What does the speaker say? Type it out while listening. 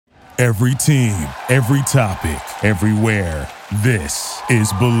Every team, every topic, everywhere. This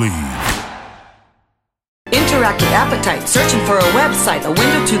is Believe. Interactive appetite, searching for a website, a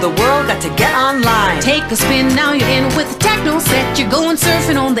window to the world, got to get online. Take a spin, now you're in with the techno set. You're going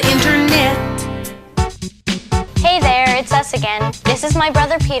surfing on the internet. Hey there, it's us again. This is my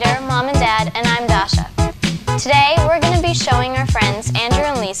brother Peter, mom and dad, and I'm Dasha. Today, we're going to be showing our friends Andrew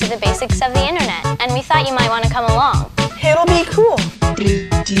and Lisa the basics of the internet, and we thought you might want to come along. It'll be cool.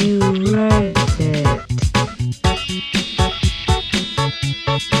 Did you write it?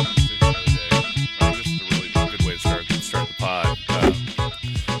 Just a really good way to start the pod.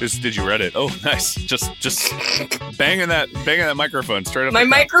 This did you read it? Oh, nice. Just banging that microphone straight up. My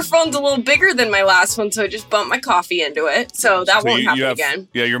microphone's a little bigger than my last one, so I just bumped my coffee into it. So that won't happen again.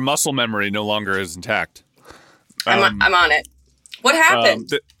 Yeah, your muscle memory no longer is intact. I'm on it. What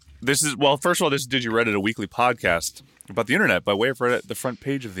happened? First of all, this is Did You Reddit, a weekly podcast about the internet by way of Reddit, the front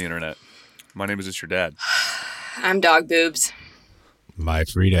page of the internet. My name is It's Your Dad. I'm Dog Boobs. My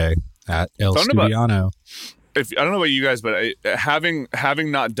free day at El Studiano. I don't know about you guys, but having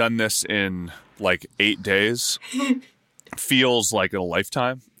not done this in like 8 days feels like a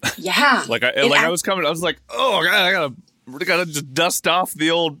lifetime. Yeah. I was like, oh God, I gotta just dust off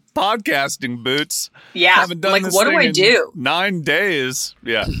the old podcasting boots. Yeah. Haven't done like, this what do I in do? 9 days.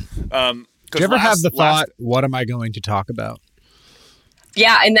 Yeah. Do you ever have the thought, what am I going to talk about?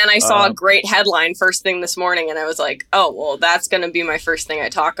 Yeah, and then I saw a great headline first thing this morning, and I was like, oh, well, that's going to be my first thing I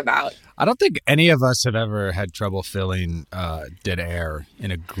talk about. I don't think any of us have ever had trouble filling dead air in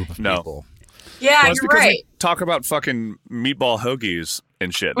a group of people. Yeah, well, you're right. We talk about fucking meatball hoagies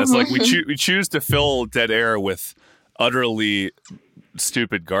and shit. That's like we choose to fill dead air with utterly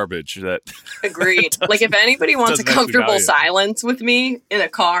stupid garbage that agreed. Like if anybody wants a comfortable silence with me in a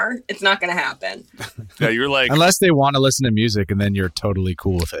car, it's not going to happen. Yeah, you're like unless they want to listen to music, and then you're totally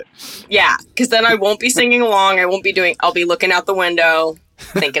cool with it. Yeah, because then I won't be singing along. I'll be looking out the window,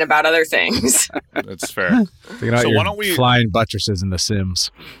 thinking about other things. That's fair. So why don't we flying buttresses in The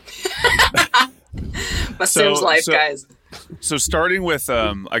Sims? My Sims life, guys. So starting with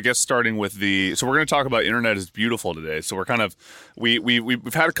so we're going to talk about Internet is Beautiful today. So we're kind of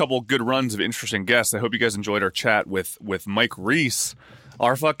we've had a couple good runs of interesting guests. I hope you guys enjoyed our chat with Mike Reese,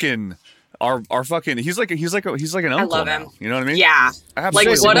 our fucking he's like an uncle. I love him. Now. You know what I mean? Yeah.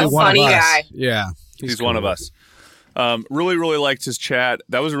 Absolutely. Like what a funny guy. Yeah. He's cool. One of us. Really, really liked his chat.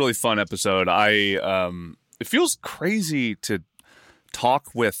 That was a really fun episode. It feels crazy to talk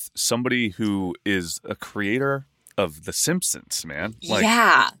with somebody who is a creator of The Simpsons, man.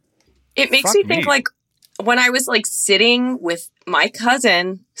 Yeah. It makes me think like when I was like sitting with my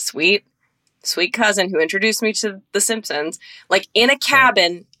cousin, sweet cousin who introduced me to The Simpsons, like in a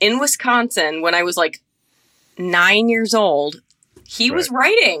cabin in Wisconsin when I was like 9 years old, he was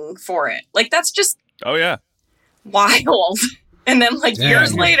writing for it. Like that's just wild. And then like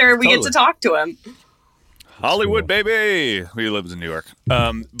years later we get to talk to him. Hollywood, baby. He lives in New York.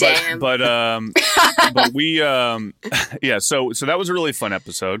 Damn. But we, so that was a really fun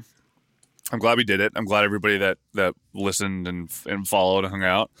episode. I'm glad we did it. I'm glad everybody that listened and followed and hung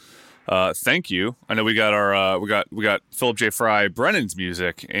out. Thank you. I know we got we got Philip J. Fry, Brennan's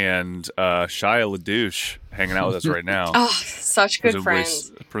music, and Shia LaDouche hanging out with us right now. Oh, such good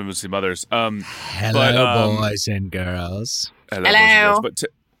friends. Previously mothers. Hello, boys and girls. Hello.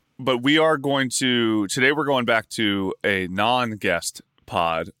 But we are going to today. We're going back to a non-guest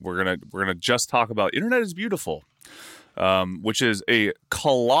pod. We're gonna just talk about Internet is Beautiful, which is a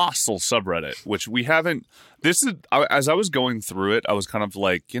colossal subreddit. Which we haven't. This is as I was going through it, I was kind of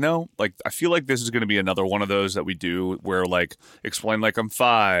like, I feel like this is going to be another one of those that we do where like explain like I'm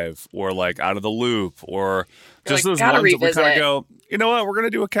 5 or like out of the loop or just those ones that we kind of go. You know what? We're going to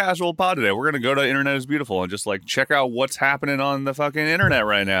do a casual pod today. We're going to go to Internet is Beautiful and just like check out what's happening on the fucking internet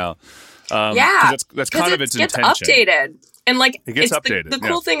right now. That's kind of its intention. It gets updated. And like, it gets updated. The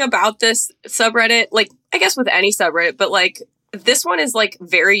cool thing about this subreddit, like, I guess with any subreddit, but like this one is like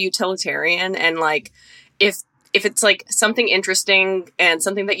very utilitarian. And like, if it's like something interesting and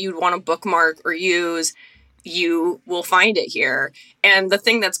something that you'd want to bookmark or use, you will find it here. And the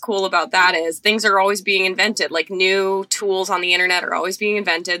thing that's cool about that is things are always being invented. Like new tools on the internet are always being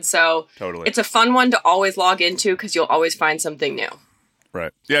invented. So It's a fun one to always log into because you'll always find something new.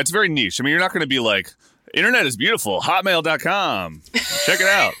 Right. Yeah, it's very niche. I mean, you're not going to be like, Internet is Beautiful, hotmail.com. Check it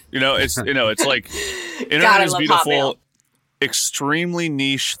out. It's like Internet is Beautiful, Hotmail. Extremely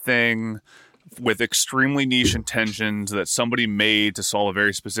niche thing with extremely niche intentions that somebody made to solve a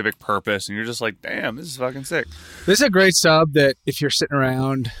very specific purpose, and you're just like, damn, this is fucking sick. This is a great sub that if you're sitting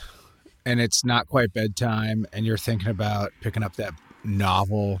around and it's not quite bedtime and you're thinking about picking up that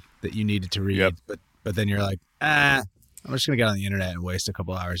novel that you needed to read, Yep. but then you're like, I'm just going to get on the internet and waste a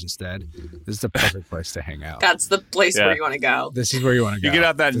couple hours instead. This is the perfect place to hang out. That's the place Yeah. where you want to go. This is where you want to go. You get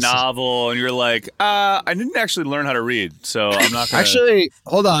out that This is- novel and you're like, I didn't actually learn how to read, so I'm not going to. Actually,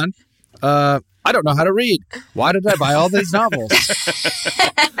 hold on. I don't know how to read. Why did I buy all these novels?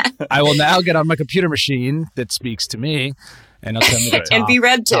 I will now get on my computer machine that speaks to me, and I'll tell me the And be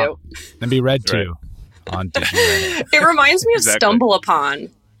read to. and be read to on Digireddit. It reminds me of Exactly. Stumble Upon.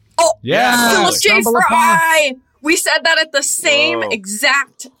 Oh, Yeah, Philip J. Stumble Upon. Fry! We said that at the same Whoa.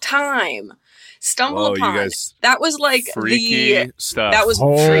 exact time. Stumble Whoa, you Upon. guys- That was like freaky the... stuff. That was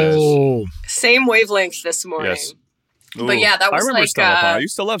freaky. Oh, Same wavelength this morning. Yes. But yeah, that was I remember like, Stumble Upon. I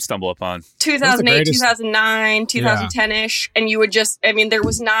used to love Stumble Upon. 2008, greatest- 2009, 2010-ish. And you would just, I mean, there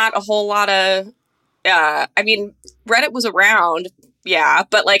was not a whole lot of, I mean, Reddit was around, yeah,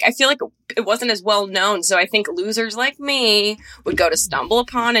 but like, I feel like it wasn't as well known. So I think losers like me would go to Stumble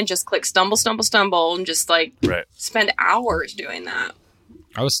Upon and just click stumble, stumble, stumble and just like Right. spend hours doing that.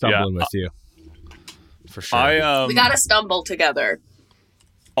 I was stumbling with you. For sure. We gotta stumble together.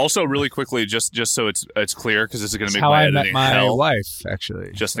 Also, really quickly, just so it's clear, because this is going to That's make how my I met editing my hell. wife,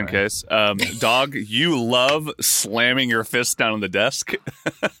 actually. Just in Sorry. case, Dog, you love slamming your fist down on the desk,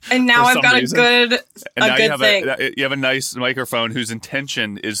 And now For I've some got reason. a good and now good thing. you have a nice microphone whose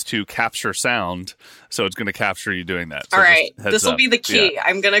intention is to capture sound, so it's going to capture you doing that. So All just right, heads this will up. be the key. Yeah.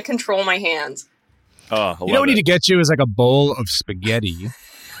 I'm gonna control my hands. Oh, I You know love what we need to it. get you is like a bowl of spaghetti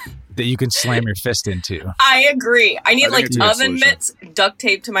that you can slam your fist into. I agree. I need think like it's a good oven solution. mitts duct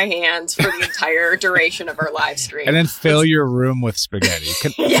taped to my hands for the entire duration of our live stream. And then fill your room with spaghetti.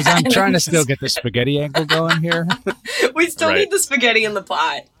 Because I'm trying to still get the spaghetti angle going here. We still Right. need the spaghetti in the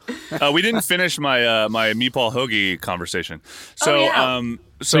pot. We didn't finish my my meatball hoagie conversation. So, Oh, yeah.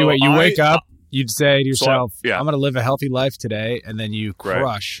 So wait, you wake up, you'd say to yourself, yeah. I'm going to live a healthy life today, and then you Right.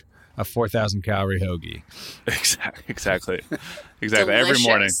 crush a 4,000 calorie hoagie. Exactly. Every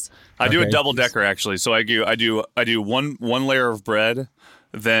morning, Delicious. I do a Okay. double decker actually. So I do one layer of bread,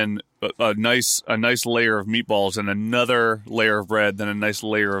 then a nice layer of meatballs, and another layer of bread, then a nice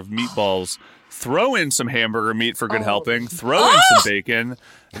layer of meatballs. Throw in some hamburger meat for good helping. Throw in some bacon,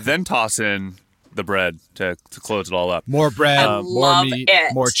 then toss in the bread to close it all up. More bread, I more love meat,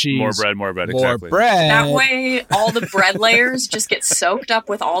 it. more cheese. More bread. More Exactly. bread. That way, all the bread layers just get soaked up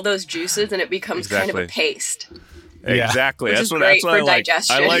with all those juices, and it becomes kind of a Exactly. paste. Yeah. Exactly. Which That's is what great I for like.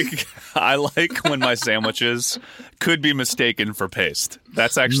 digestion. I like when my sandwiches could be mistaken for paste.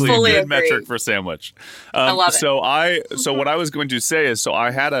 That's actually Fully a good agree. metric for sandwich. I love it. So what I was going to say is,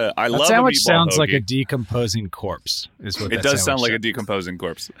 I That love sandwich a meatball sounds like a hoagie. decomposing corpse. Is what It that does sound sandwich like a sounds. decomposing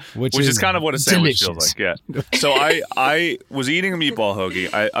corpse, Which is is kind of what a sandwich delicious. feels like. Yeah. So I was eating a meatball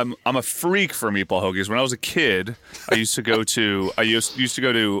hoagie. I'm a freak for meatball hoagies. When I was a kid, I used to go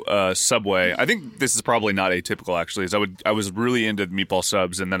to Subway. I think this is probably not atypical actually. I was really into meatball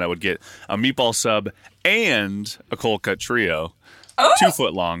subs, and then I would get a meatball sub and a cold cut trio, 2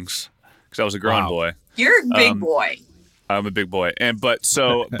 foot longs, because I was a grown Wow. boy. You're a big boy. I'm a big boy,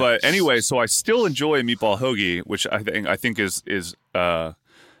 but anyway, so I still enjoy a meatball hoagie, which I think is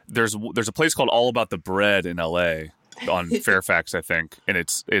there's a place called All About the Bread in L.A. on Fairfax, I think, and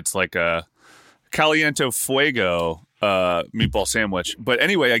it's like a Caliente Fuego meatball sandwich. But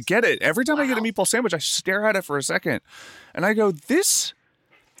anyway, I get it. Every time I get a meatball sandwich, I stare at it for a second, and I go, this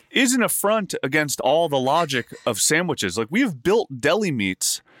is an affront against all the logic of sandwiches. Like, we have built deli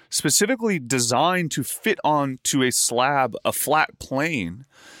meats specifically designed to fit onto a slab, a flat plane,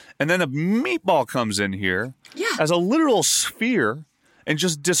 and then a meatball comes in here as a literal sphere and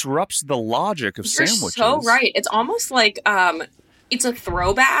just disrupts the logic of You're sandwiches. so right. It's almost like it's a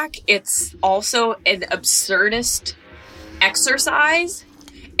throwback. It's also an absurdist exercise.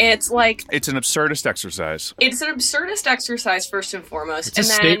 It's like It's an absurdist exercise. it's an absurdist exercise first and foremost. It's a and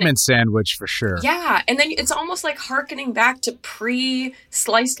then, statement sandwich for sure. Yeah, and then it's almost like hearkening back to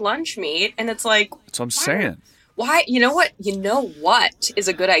pre-sliced lunch meat, and it's like, That's what I'm saying. why? You know what? You know what is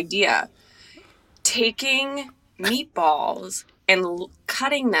a good idea? Taking meatballs and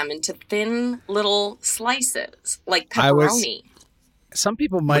cutting them into thin little slices, like I was- pepperoni. Some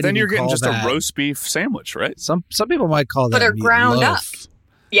people might But then even you're getting call just that, a roast beef sandwich, right? Some people might call But that are ground up. meatloaf.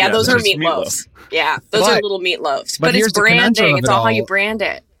 Yeah, Yeah, those are just meatloaves. Yeah, those are But- little meatloaves. but But here's it's the conundrum branding. of It's it all how all. you brand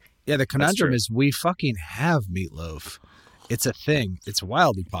it. Yeah, the conundrum true. is we fucking have meatloaf. It's a thing. It's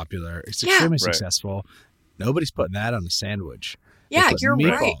wildly popular. It's Yeah. extremely Right. successful. Nobody's putting that on a sandwich. They Yeah, put you're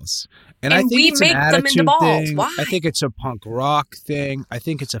right. meatballs. And I And think we it's make an them into attitude balls. thing. Why? I think it's a punk rock thing. I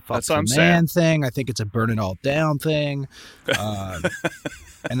think it's a fuck That's what the I'm man thing. I think it's a burn it all down thing.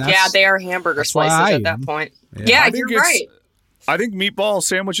 And that's, Yeah, they are hamburger that's why slices I at that am. point. Yeah. Yeah, I think you're it's- right. I think meatball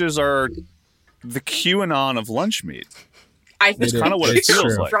sandwiches are the QAnon of lunch meat. I think Kind of what it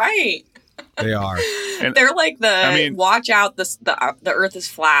feels like. right. They are. And, They're like the I mean- watch out, the Earth is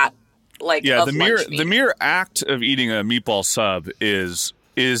flat. Like yeah, of the lunch meat. mere act of eating a meatball sub is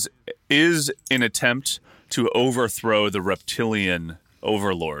an attempt to overthrow the reptilian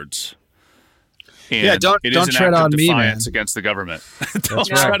overlords. And Yeah, don't it is an tread act on of me, defiance man. against the government. Don't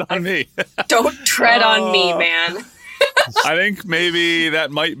right. tread on me. Don't tread on me, man. I think maybe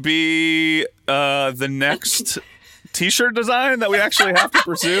that might be the next T-shirt design that we actually have to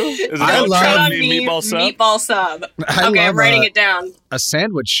pursue. Is I Don't love- tread Tread on on me, me, meatball sub. meatball sub. I Okay, I'm love, writing it down. A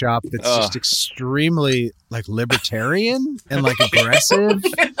sandwich shop that's just extremely like libertarian and like aggressive.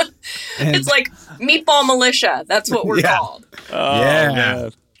 And It's like meatball militia. That's what we're Yeah. called. Oh, Yeah.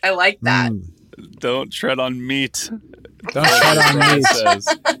 man. I like that. Don't tread on meat. don't tread on me. It says.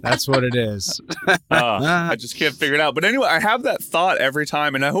 That's what it is. I just can't figure it out. But anyway, I have that thought every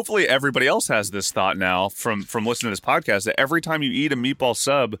time, and hopefully everybody else has this thought now from listening to this podcast, that every time you eat a meatball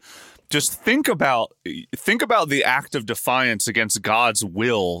sub, just think about the act of defiance against God's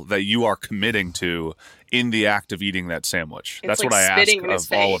will that you are committing to in the act of eating that sandwich. It's That's like what I ask spitting in his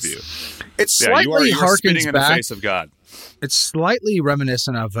of all of face. you. It Yeah, you slightly are harkens spitting in the back. face of God. It's slightly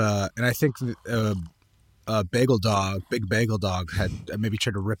reminiscent of, and I think Bagel Dog, Big Bagel Dog, had maybe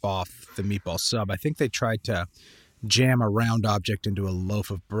tried to rip off the meatball sub. I think they tried to jam a round object into a loaf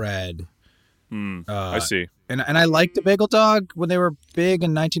of bread. I see. And I liked the Bagel Dog when they were big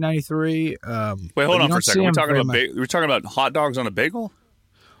in 1993. Wait, hold on for a second. We're talking about hot dogs on a bagel?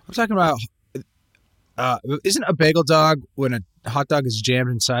 I'm talking about. Isn't a bagel dog when a hot dog is jammed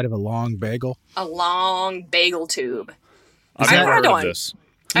inside of a long bagel? A long bagel tube. I've I've never had heard of one. this.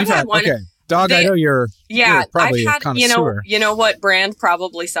 I've had one. Okay, dog. I know you're. Yeah, you're probably I've had. a connoisseur. You know what brand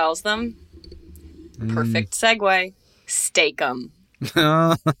probably sells them? Perfect segue. Steak-'em.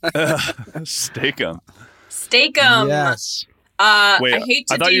 Steak 'em. Steak-'em. Yes. Wait, I hate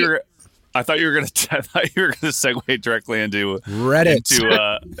to I thought do. you were gonna segue directly into Reddit.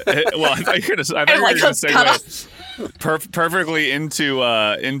 well, I thought you were gonna like those segue perfectly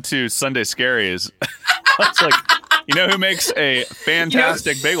into Sunday Scaries. It's like, you know who makes a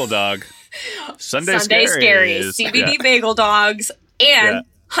fantastic bagel dog? Sunday Scaries. CBD bagel dogs, and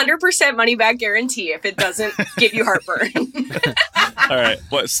 100% money back guarantee if it doesn't give you heartburn. All right,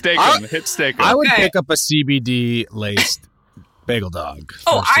 what steak 'em? Hit steak 'em. I would Okay. pick up a CBD laced bagel dog.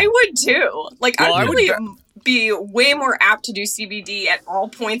 Oh, I would too. Like, Well, I I'd would really be way more apt to do CBD at all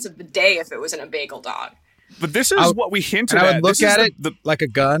points of the day if it was in a bagel dog. But this is what we hinted And I at. would look This is at it the like a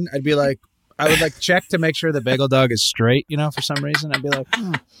gun. I'd be like, I would like check to make sure the bagel dog is straight. You know, for some reason, I'd be like,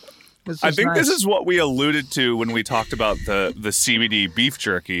 this I is think nice. this is what we alluded to when we talked about the CBD beef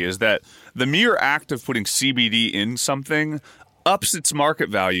jerky, is that the mere act of putting CBD in something ups its market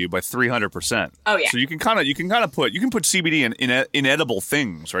value by 300%. Oh, yeah. So you can put CBD in inedible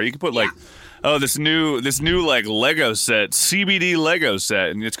things, right? You can put like, this new like Lego set, CBD Lego set,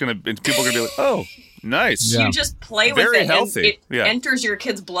 and people are gonna be like, oh, nice. Yeah. You just play Very with it, healthy. and it Yeah. enters your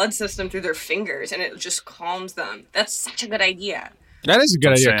kid's blood system through their fingers, and it just calms them. That's such a good idea. That is a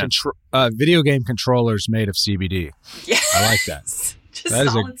good idea. saying. Video game controllers made of CBD. Yeah, I like that. just That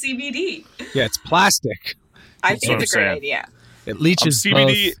is solid CBD. Yeah, it's plastic. I what think I'm it's a great saying. idea. It leaches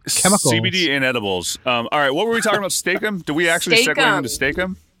CBD, both chemicals. CBD and edibles. All right, what were we talking about? Steak-'em? Do we actually segue Steak-'em. into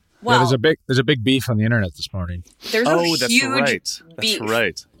Steak-'em? Well, there's a big beef on the internet this morning. there's a Oh, that's huge right. beef. That's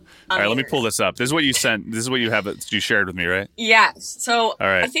right. All right, let me here. pull this up. This is what you sent. This is what you shared with me, right? Yes. So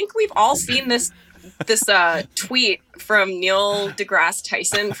right. I think we've all seen this tweet from Neil deGrasse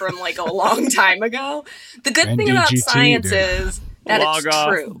Tyson from like a long time ago. The good thing about NDGT, science dude. is that Log it's off,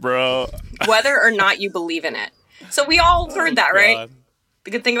 true, bro. whether or not you believe in it. So we all heard that, right? God.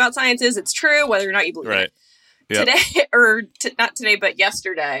 The good thing about science is it's true, whether or not you believe in Right. it. Yep. Today, not today, but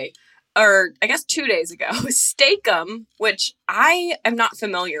yesterday, or I guess 2 days ago, Steak-'em, which I am not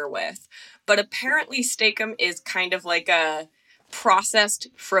familiar with, but apparently Steak-'em is kind of like a processed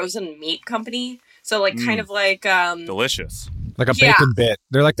frozen meat company. So like kind of like Delicious. Like a Yeah. bacon bit.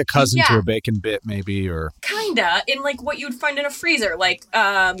 They're like the cousin to Yeah. a bacon bit, maybe, or kinda in like what you would find in a freezer. Like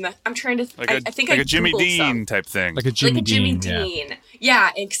I'm trying to. Like I think like I a Jimmy Googled Dean some. type thing. like a Jimmy Like a Jimmy Dean. Dean. Yeah,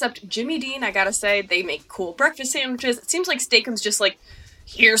 except Jimmy Dean, I gotta say, they make cool breakfast sandwiches. It seems like Steak-'em's just like,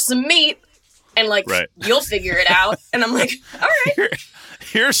 here's some meat. and like, Right. you'll figure it out. And I'm like, all right,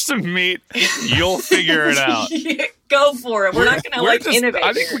 Here's some meat. You'll figure it out. go for it. We're not going to like innovate.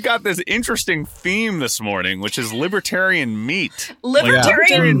 I think here. we got this interesting theme this morning, which is libertarian meat.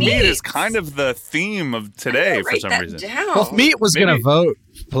 Libertarian meat is kind of the theme of today for some reason. Down. Well, if meat was going Maybe- to vote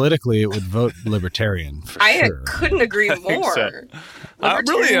politically, it would vote libertarian for I sure. couldn't agree more. so. Really, I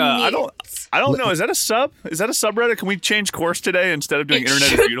Libertarian don't. meats. I don't know. Is that a sub? Is that a subreddit? Can we change course today instead of doing It Internet is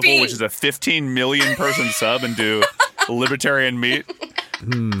should Beautiful, be. which is a 15 million person sub, and do libertarian meat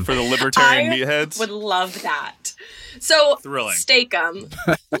for the libertarian meatheads? Would love that. So, Thrilling. Steakum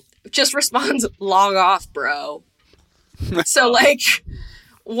just responds, log off, bro. So, like,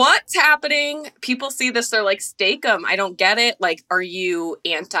 what's happening? People see this, they're like, Steakum, I don't get it. Like, are you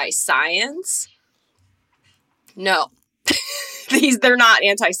anti-science? No. They're not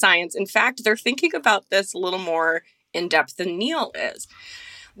anti-science. In fact, they're thinking about this a little more in depth than Neil is.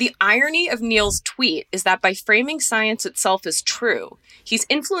 The irony of Neil's tweet is that by framing science itself as true, he's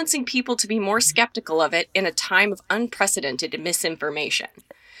influencing people to be more skeptical of it in a time of unprecedented misinformation.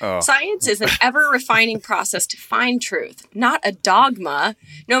 Oh. Science is an ever-refining process to find truth, not a dogma.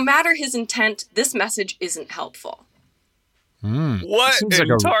 No matter his intent, this message isn't helpful. What Seems like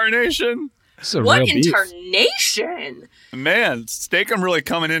in tarnation? This is a What real beef. incarnation? Man, Steakum really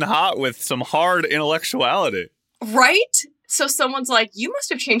coming in hot with some hard intellectuality. Right? So someone's like, you must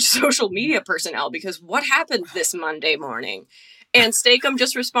have changed social media personnel because what happened this Monday morning? And Steakum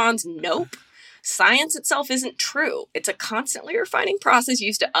just responds, nope. Science itself isn't true. It's a constantly refining process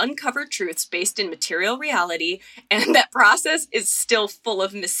used to uncover truths based in material reality, and that process is still full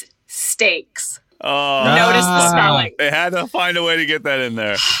of mistakes. Oh, Notice the spelling. they had to find a way to get that in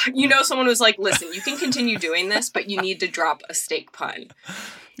there. You know, someone was like, listen, you can continue doing this, but you need to drop a steak pun.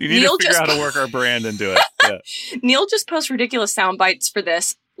 You need Neil to figure just- out how to work our brand into it. Yeah. Neil just posts ridiculous sound bites for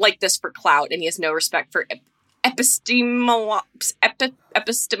this, like this for clout, and he has no respect for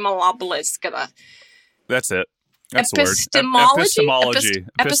epistemologists. That's it. That's the word. Epistemology.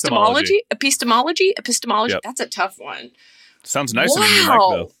 Epistemology. Epistemology. Yep. That's a tough one. Sounds nice in a new mic, Wow.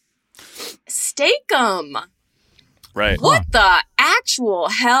 though. Steakum. Right. What the actual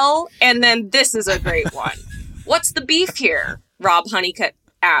hell? And then this is a great one. What's the beef here? Rob Honeycutt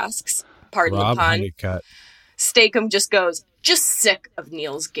asks. Pardon Rob the pun. Honeycutt. Steakum just goes, just sick of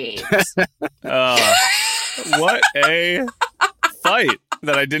Neil's games. What a fight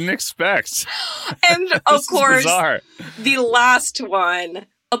that I didn't expect. And This of is course, bizarre. the last one.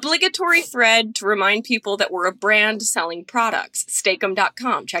 Obligatory thread to remind people that we're a brand selling products.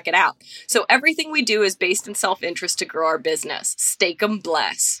 Steakum.com. Check it out. So everything we do is based in self-interest to grow our business. Steakum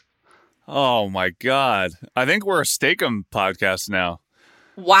bless. Oh my God. I think we're a Steakum podcast now.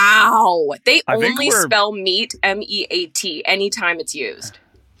 Wow. They I think only we're- spell meat, M-E-A-T, anytime it's used.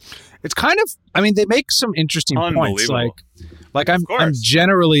 It's kind of, I mean, they make some interesting points. Unbelievable. Like I'm course.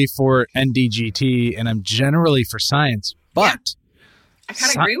 generally for NDGT and I'm generally for science, but I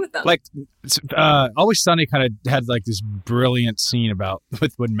kind of agree with them. like Always Sunny kind of had like this brilliant scene about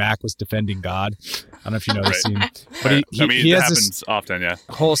with when Mac was defending God. I don't know if you know the scene, but I mean, he it has happens this often, yeah.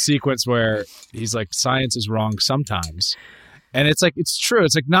 whole sequence where he's like, science is wrong sometimes, and it's like it's true.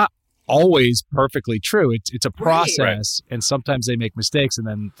 It's like not always perfectly true. It's a process, and sometimes they make mistakes, and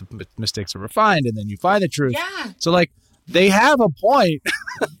then the mistakes are refined, and then you find the truth. Yeah. So like they have a point,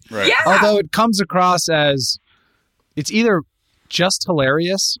 Right. Yeah. although it comes across as it's either just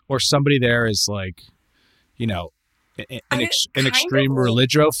hilarious or somebody there is like, you know, an extreme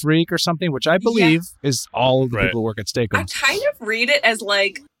religio freak or something, which I believe is all of the Right. people who work at I Steakum. kind of read it as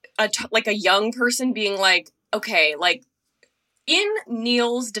like a young person being like, okay, like in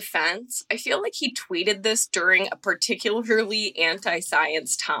Neil's defense, I feel like he tweeted this during a particularly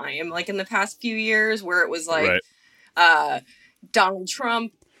anti-science time, like in the past few years where it was like Donald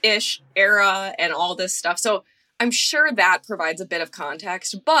Trump-ish era and all this stuff. So I'm sure that provides a bit of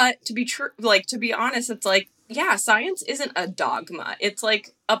context, but to be honest, it's like, yeah, science isn't a dogma. It's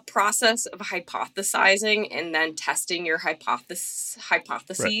like a process of hypothesizing and then testing your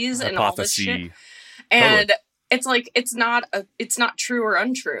hypotheses and all this shit. And it's like it's not true or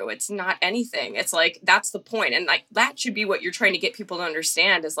untrue. It's not anything. It's like that's the point. And like that should be what you're trying to get people to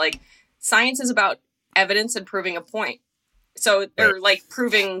understand is like science is about evidence and proving a point. So they're like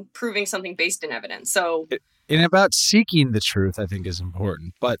proving something based in evidence. So And about seeking the truth, I think, is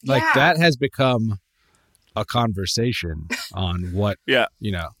important. But like Yeah. that has become a conversation on what, Yeah.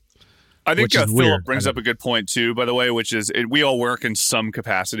 you know. I think Which is Philip weird. brings up a good point too, by the way, which is we all work in some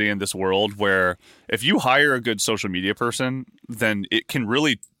capacity in this world where if you hire a good social media person, then it can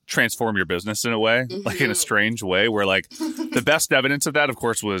really transform your business in a way, like in a strange way, where like the best evidence of that, of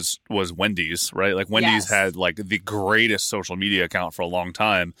course, was Wendy's, right? Like Wendy's had like the greatest social media account for a long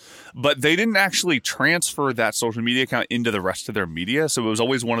time, but they didn't actually transfer that social media account into the rest of their media. So it was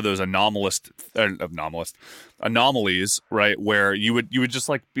always one of those anomalies, right? Where you would just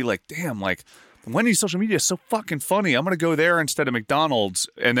like be like, damn, like Wendy's social media is so fucking funny. I'm going to go there instead of McDonald's.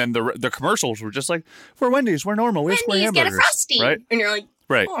 And then the commercials were just like, we're Wendy's, we're normal. We just wear hamburgers. Get a Frosty. Right? And you're like,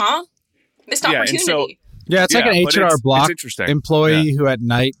 right. Aw, missed opportunity. It's like an H&R Block employee Yeah. who at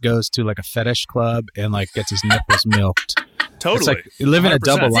night goes to like a fetish club and like gets his nipples milked. Totally. It's like living 100%. a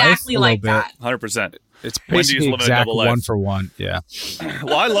double life Exactly a like little that. 100%. It's Wendy's basically living a exact double life. one for one. Yeah.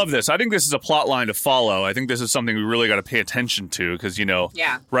 Well, I love this. I think this is a plot line to follow. I think this is something we really got to pay attention to because,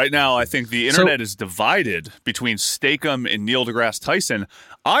 right now I think the internet is divided between Steak-umm and Neil deGrasse Tyson.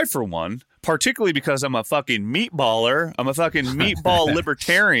 I, for one, particularly because I'm a fucking meatballer, I'm a fucking meatball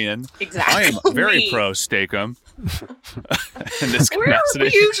libertarian. Exactly. I am very pro Steak-umm in this capacity.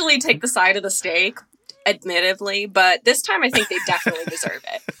 We usually take the side of the steak, admittedly, but this time I think they definitely deserve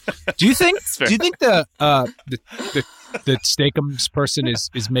it. Do you think the Steak-umms person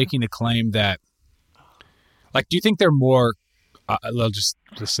is making a claim that, like, do you think they're more, I'll just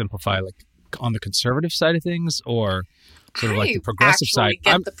to simplify, like on the conservative side of things, or sort of like the progressive side?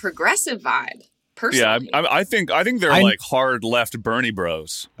 I get the progressive vibe, personally. Yeah, I think they're like hard left Bernie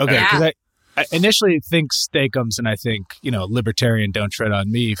bros. Okay, because I initially think Steak-umms, and I think, libertarian, don't tread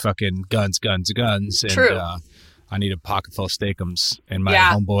on me, fucking guns, and True. I need a pocket full of Steak-umms, and my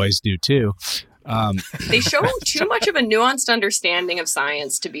homeboys do too. They show too much of a nuanced understanding of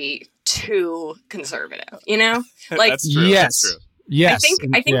science to be too conservative, Like, That's true. Yes. That's true. Yes.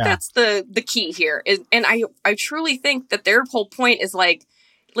 I think that's the key here. And I truly think that their whole point is like,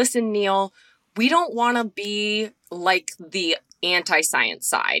 listen, Neil, we don't want to be like the anti-science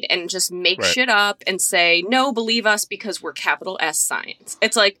side and just make shit up and say, no, believe us because we're capital S science.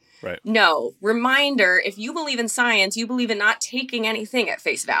 It's like, no, reminder, if you believe in science, you believe in not taking anything at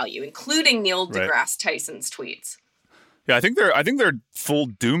face value, including Neil deGrasse Tyson's tweets. Yeah, I think they're full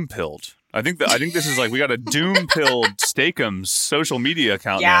doom pilled. I think this is like we got a doom pilled Steak-umm social media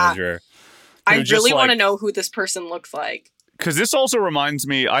account manager. I really want to know who this person looks like. Because this also reminds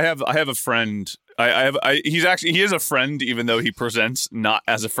me, I have a friend. He is a friend, even though he presents not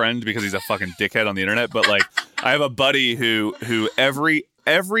as a friend because he's a fucking dickhead on the internet. But like, I have a buddy who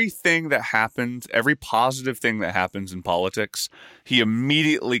everything that happens, every positive thing that happens in politics, he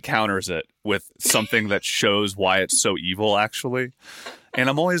immediately counters it with something that shows why it's so evil, actually. And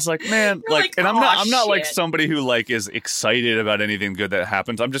I'm always like, man, like, and I'm not like somebody who like is excited about anything good that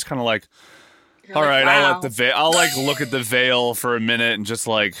happens. I'm just kind of like, all right, wow. I'll like look at the veil for a minute and just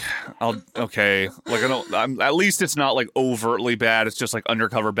like, okay, like at least it's not like overtly bad. It's just like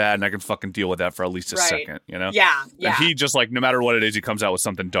undercover bad, and I can fucking deal with that for at least a second, Yeah. And he just like, no matter what it is, he comes out with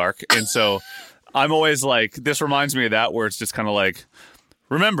something dark, and so I'm always like, this reminds me of that, where it's just kind of like,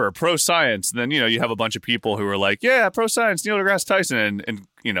 remember, pro science. And then you have a bunch of people who are like, yeah, pro science, Neil deGrasse Tyson, and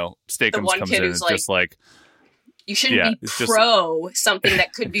Steak-umm comes in and it's just like, you shouldn't be pro something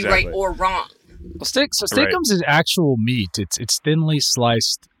that could be right or wrong. Well, Steak-umm's is actual meat. It's thinly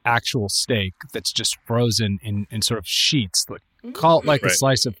sliced actual steak that's just frozen in sort of sheets. Call it like a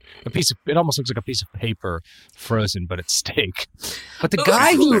slice of a piece of. It almost looks like a piece of paper frozen, but it's steak. But the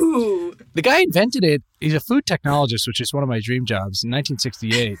guy invented it. He's a food technologist, which is one of my dream jobs. In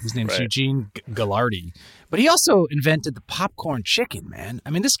 1968, his name's Eugene Gallardi. But he also invented the popcorn chicken. Man,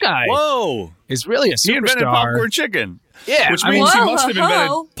 I mean, this guy is really a superstar. He invented popcorn chicken. Yeah, which means he must have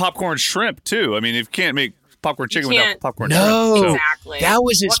invented popcorn shrimp too. I mean, if you can't make popcorn chicken without popcorn shrimp. No, exactly. That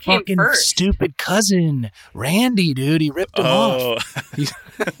was his fucking stupid cousin, Randy, dude. He ripped him off.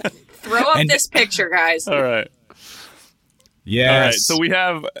 Throw up this picture, guys. All right. Yes. All right. So we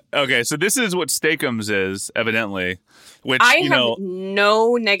have, so this is what Steak-umm's is, evidently. Which, I have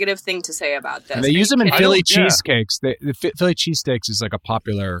no negative thing to say about this. And they use them in Philly cheesesteaks. The Philly cheesesteaks is like a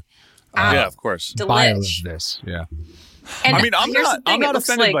popular of course. bio of this. Yeah. And I mean, I'm not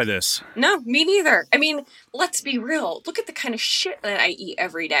offended by this. No, me neither. I mean, let's be real. Look at the kind of shit that I eat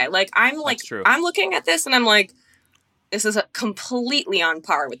every day. Like, I'm looking at this and I'm like, this is completely on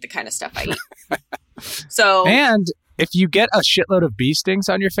par with the kind of stuff I eat. So, and if you get a shitload of bee stings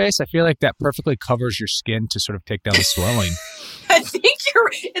on your face, I feel like that perfectly covers your skin to sort of take down the swelling. I think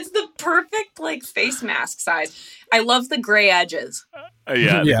it's the perfect like face mask size. I love the gray edges.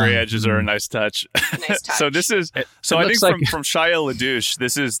 The gray edges are a nice touch. Nice touch. So this is I think from Shia LaDouche,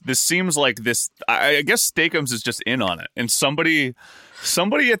 this seems like this. I guess Steak-umm's is just in on it, and somebody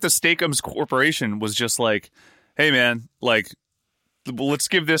at the Steak-umm's Corporation was just like, "Hey man, like let's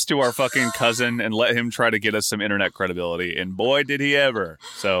give this to our fucking cousin and let him try to get us some internet credibility. And boy, did he ever.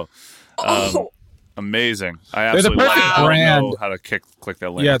 So, amazing. I absolutely love it. I don't know how to click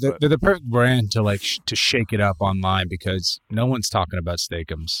that link. Yeah, they're the perfect brand to to shake it up online because no one's talking about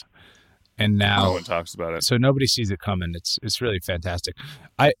Steakums. And now no one talks about it. So nobody sees it coming. It's really fantastic.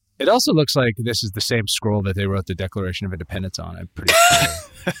 It also looks like this is the same scroll that they wrote the Declaration of Independence on. I'm pretty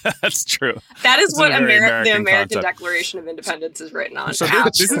sure. That's true. That is what the American concept. Declaration of Independence is written on. So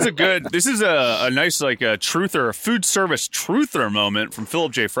this is a nice like a truther, a food service truther moment from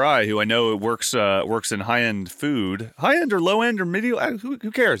Philip J. Fry, who I know works in high end food, high end or low end or medium. Who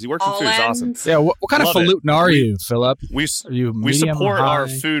cares? He works in food. It's awesome. Yeah. What kind of falutin are you, Philip? We medium, support high? our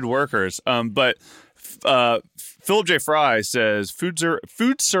food workers, but. Philip J. Fry says food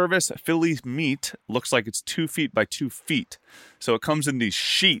service Philly meat looks like it's 2 feet by 2 feet. So it comes in these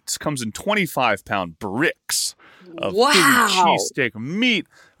sheets, comes in 25-pound bricks of Philly cheesesteak meat,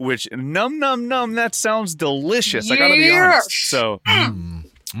 which num, that sounds delicious. Yes. I gotta be honest. So,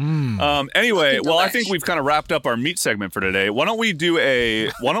 anyway, well, I think we've kind of wrapped up our meat segment for today. Why don't we do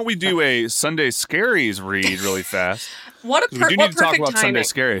a Sunday Scaries read really fast? We do need to talk about Sunday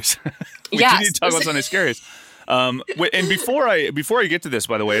Scaries. We do need to talk about Sunday Scaries. And before I get to this,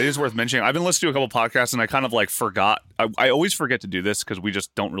 by the way, it is worth mentioning, I've been listening to a couple podcasts and I kind of like forgot. I always forget to do this because we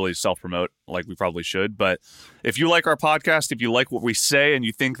just don't really self-promote like we probably should. But if you like our podcast, if you like what we say and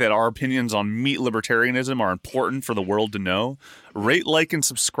you think that our opinions on meat libertarianism are important for the world to know, rate, like, and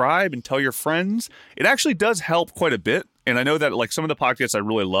subscribe and tell your friends. It actually does help quite a bit. And I know that like some of the podcasts I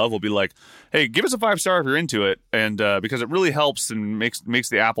really love will be like, hey, give us a 5-star if you're into it. And because it really helps and makes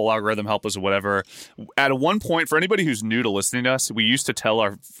the Apple algorithm help us or whatever. At one point, for anybody who's new to listening to us, we used to tell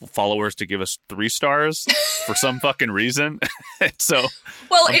our followers to give us 3 stars for some fucking reason. So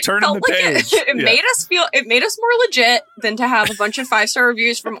I'm turning the page. It made us more legit than to have a bunch of 5-star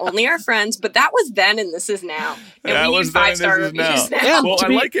reviews from only our friends. But that was then and this is now. And that we was need 5-star reviews now. Yeah, well, I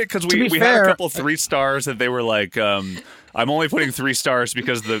like it because we had a couple 3 stars that they were like, I'm only putting 3 stars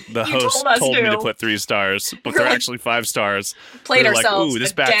because the host told me to put 3 stars, but they're actually 5 stars. Played ourselves. Like, ooh,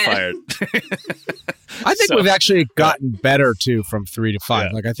 this backfired. I think we've actually gotten better too from 3 to 5.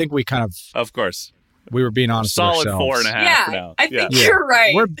 Yeah. Like I think we kind of course, we were being honest. Solid with ourselves. 4.5. Yeah, now. I think you're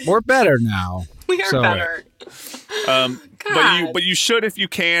right. We're better now. We are better. But you should if you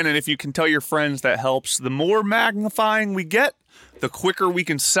can, and if you can tell your friends, that helps. The more magnifying we get, the quicker we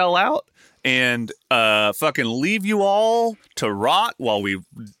can sell out. And fucking leave you all to rot while we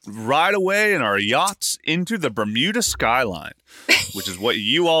ride away in our yachts into the Bermuda skyline, which is what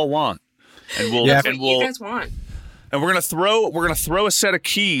you all want. And we'll, what you guys want. And we're gonna throw a set of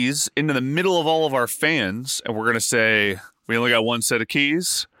keys into the middle of all of our fans, and we're gonna say we only got one set of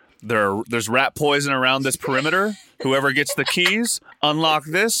keys. There's rat poison around this perimeter. Whoever gets the keys, unlock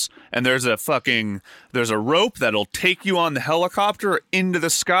this, and there's a rope that'll take you on the helicopter into the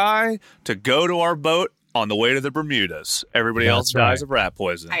sky to go to our boat on the way to the Bermudas. Everybody else dies of rat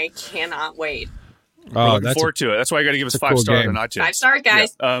poison. I cannot wait. We're looking forward to it. That's why you got to give us 5 stars on iTunes. 5 stars,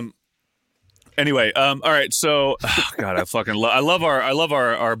 guys. Yeah. Anyway, all right. So, God, I love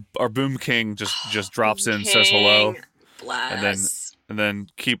our Boom King just drops in, says hello, bless. and then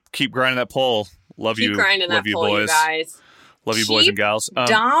keep grinding that pole. Love you, boys. Guys. Love you, boys and gals.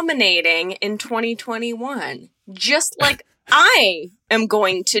 Dominating in 2021, just like I am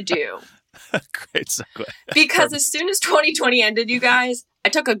going to do. Great segue. Because as soon as 2020 ended, you guys, I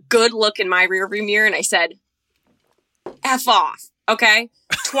took a good look in my rearview mirror and I said, F off. Okay?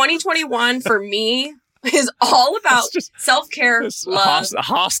 2021 for me is all about self-care, love.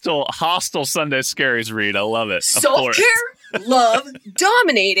 Hostile Sunday Scaries read. I love it. Self-care, love,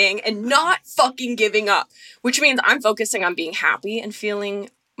 dominating, and not fucking giving up. Which means I'm focusing on being happy and feeling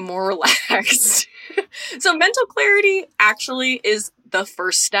more relaxed. So mental clarity actually is the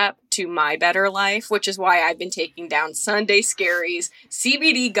first step to my better life, which is why I've been taking down Sunday Scaries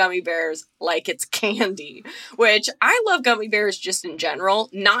CBD gummy bears like it's candy, which I love gummy bears just in general,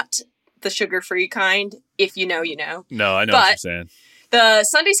 not the sugar-free kind. If you know, you know. No, I know what you're saying. The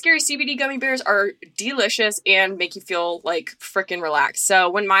Sunday Scary CBD gummy bears are delicious and make you feel like freaking relaxed. So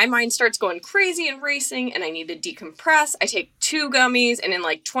when my mind starts going crazy and racing and I need to decompress, I take 2 gummies and in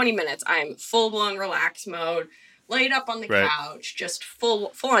like 20 minutes, I'm full-blown relax mode, laid up on the couch, just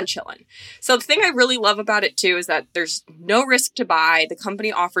full on chilling. So the thing I really love about it too is that there's no risk to buy. The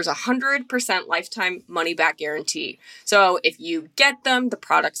company offers 100% lifetime money back guarantee. So if you get them, the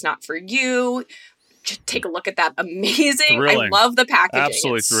product's not for you. Just take a look at that. Amazing. Thrilling. I love the packaging.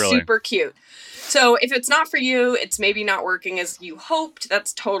 Absolutely it's thrilling. Super cute. So if it's not for you, it's maybe not working as you hoped.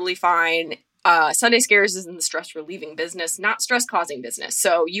 That's totally fine. Sunday Scaries is in the stress relieving business, not stress causing business.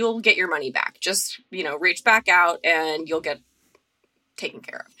 So you'll get your money back. Just, reach back out and you'll get taken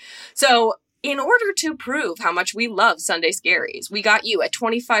care of. So in order to prove how much we love Sunday Scaries, we got you a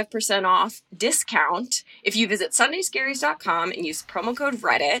 25% off discount if you visit sundayscaries.com and use promo code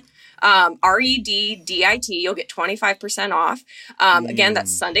Reddit, REDDIT. You'll get 25% off. Again,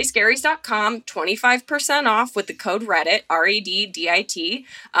 that's sundayscaries.com, 25% off with the code Reddit, REDDIT.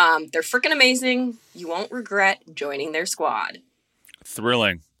 They're freaking amazing. You won't regret joining their squad.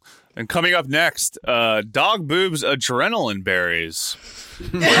 Thrilling. And coming up next, Dog Boob's Adrenaline Berries.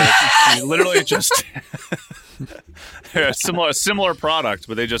 Literally just a similar product,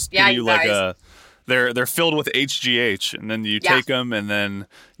 but they just give you like they're filled with HGH, and then you take them, and then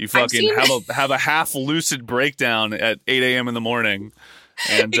you fucking have a half lucid breakdown at 8 a.m. in the morning.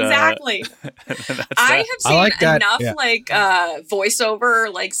 And, exactly. I have seen enough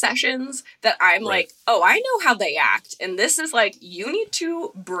voiceover sessions that I'm like, oh, I know how they act, and this is like, you need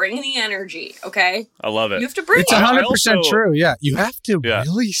to bring the energy. Okay, I love it. You have to bring. It's 100% true. Yeah, you have to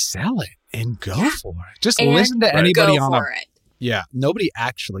really sell it and go for it. Just listen to anybody on it. Yeah, nobody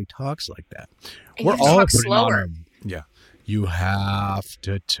actually talks like that. And we're all putting slower. on yeah. You have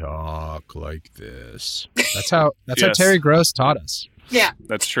to talk like this. That's how Terry Gross taught us. Yeah,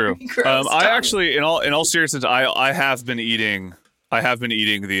 that's true. I actually, in all seriousness, I have been eating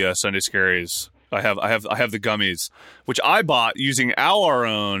the Sunday Scaries. I have the gummies, which I bought using our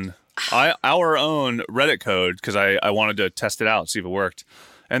own Reddit code because I wanted to test it out, see if it worked.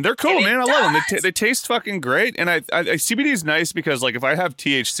 And they're cool, man. I love them. They taste fucking great. And I CBD is nice because like if I have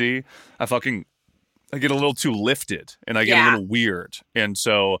THC, I get a little too lifted and I get a little weird. And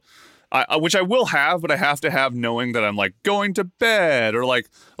so which I will have, but I have to have knowing that I'm like going to bed or like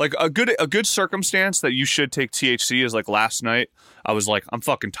a good circumstance that you should take THC is like last night. I was like, I'm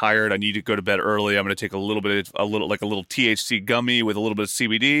fucking tired. I need to go to bed early. I'm going to take a little THC gummy with a little bit of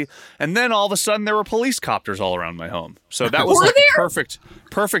CBD. And then all of a sudden there were police copters all around my home. So that was like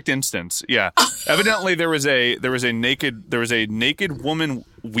perfect instance. Yeah. Evidently there was a naked woman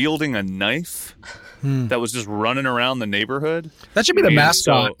wielding a knife that was just running around the neighborhood. That should be the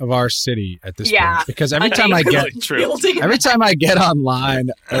mascot of our city at this point. Because every time I get online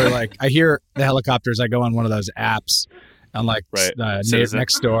or like I hear the helicopters, I go on one of those apps on like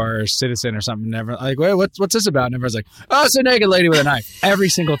next door or Citizen or something. Never like, wait, what's this about? And everyone's like, oh, it's a naked lady with a knife. Every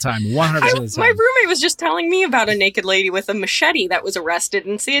single time, 100% of the time. My roommate was just telling me about a naked lady with a machete that was arrested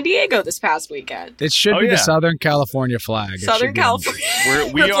in San Diego this past weekend. It should be the Southern California flag. Southern California.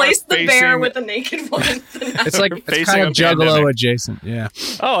 We replace the bear with a naked one. It's like it's kind of Juggalo adjacent. Yeah.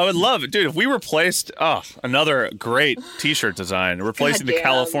 Oh, I would love it, dude. If we replaced another great T-shirt design, replacing the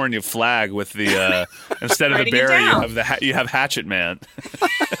California flag with the instead of a bear, you have Hatchet Man.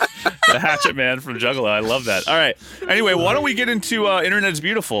 The Hatchet Man from Juggalo. I love that. All right. Anyway, why don't we get into Internet's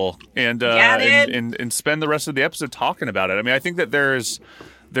Beautiful and spend the rest of the episode talking about it? I mean, I think that there's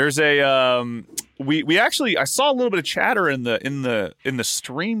a we actually I saw a little bit of chatter in the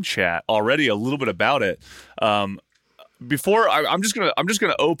stream chat already, a little bit about it. Before I'm just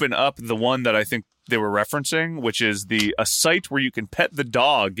gonna open up the one that I think they were referencing, which is a site where you can pet the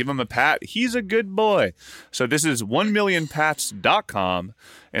dog, give him a pat. He's a good boy. So this is 1millionpats.com,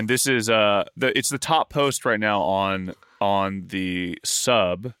 and this is it's the top post right now on the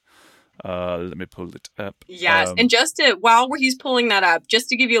sub. Let me pull it up. Yes, and while he's pulling that up, just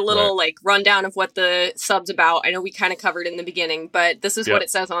to give you a little rundown of what the sub's about. I know we kind of covered it in the beginning, but this is what it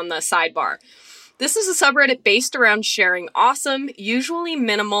says on the sidebar. This is a subreddit based around sharing awesome, usually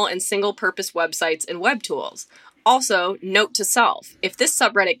minimal and single-purpose websites and web tools. Also, note to self, if this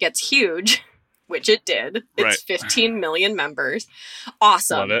subreddit gets huge, which it did, it's 15 million members,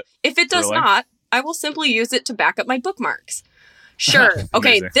 awesome. Love it. If it does not, I will simply use it to back up my bookmarks. Sure.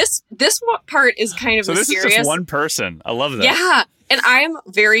 Okay, this part is kind of mysterious. So this is just one person. I love that. Yeah, and I'm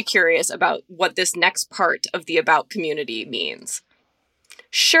very curious about what this next part of the About community means.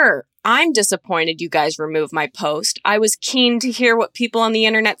 Sure, I'm disappointed you guys removed my post. I was keen to hear what people on the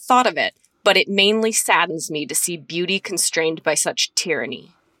internet thought of it, but it mainly saddens me to see beauty constrained by such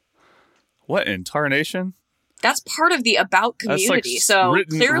tyranny. What in tarnation? That's part of the About community. That's so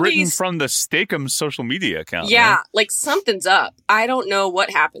written from the Steakum social media account. Yeah, right? Like something's up. I don't know what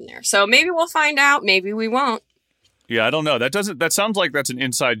happened there. So maybe we'll find out. Maybe we won't. Yeah, I don't know. That sounds like that's an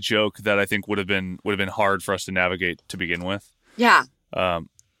inside joke that I think would have been hard for us to navigate to begin with. Yeah.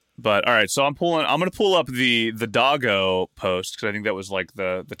 But all right, so I'm going to pull up the doggo post because I think that was like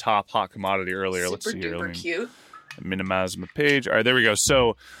the top hot commodity earlier. Super Let's see here. Duper cute. Minimize my page. All right, there we go.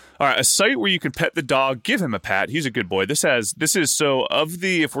 So, all right, a site where you can pet the dog, give him a pat. He's a good boy. This is so of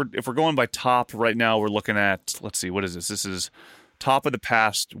the if we're going by top right now, we're looking at, let's see, what is this? This is top of the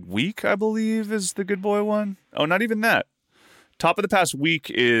past week, I believe, is the good boy one. Oh, not even that. Top of the past week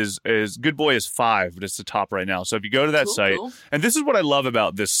is good boy is 5, but it's the top right now. So if you go to that site, and this is what I love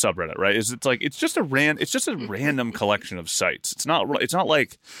about this subreddit, right? Is it's just a random collection of sites. It's not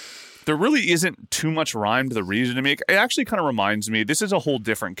like there really isn't too much rhyme to the reason to make. It actually kind of reminds me, this is a whole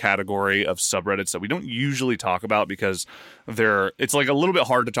different category of subreddits that we don't usually talk about because it's like a little bit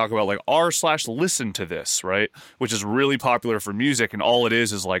hard to talk about, like r/listen to this, right? Which is really popular for music, and all it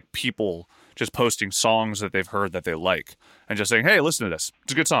is like people just posting songs that they've heard that they like and just saying, hey, listen to this.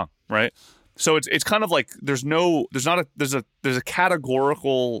 It's a good song, right? So it's kind of like there's a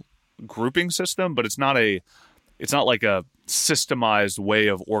categorical grouping system, but it's not like a systemized way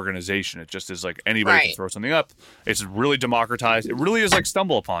of organization. It just is like anybody can throw something up. It's really democratized. It really is like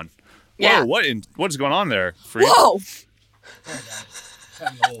stumble upon. Yeah. Whoa, what is going on there? Fried? Whoa.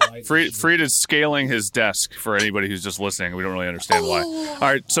 Fried is scaling his desk for anybody who's just listening. We don't really understand why. All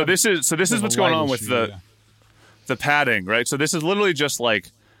right, so this is what's going on with the padding, right? So this is literally just like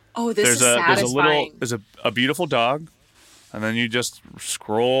satisfying. There's a beautiful dog. And then you just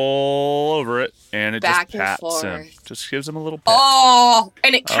scroll over it, and it Back just and pats him. forth. Just gives him a little pat. Oh,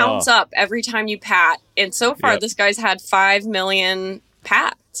 and it counts up every time you pat. And so far, Yep. this guy's had 5 million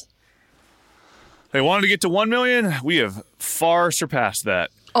pats. They wanted to get to 1 million. We have far surpassed that.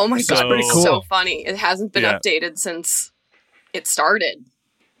 Oh my So- god, pretty it's cool. so funny. It hasn't been Yeah. updated since it started.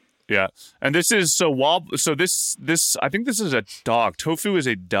 Yeah, and this is this I think this is a dog. Tofu is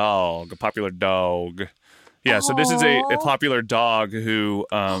a dog, a popular dog. Yeah, so this is a popular dog who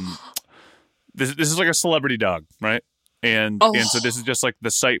this is like a celebrity dog, right? And so this is just like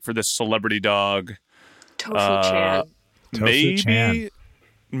the site for this celebrity dog. Tofu-chan. Tofu-chan.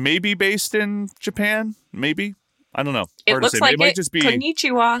 Maybe based in Japan, maybe. I don't know. It Hard looks to say. like It might just be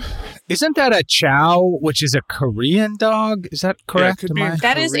Konnichiwa. Isn't that a Chow, which is a Korean dog? Is that correct? could be.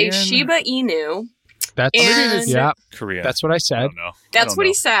 That is a Korean? Shiba Inu. That's And- yeah. Korean. That's what I I said. don't know. That's what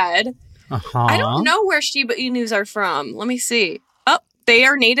he said. Uh-huh. I don't know where Shiba Inus are from. Let me see. Oh, they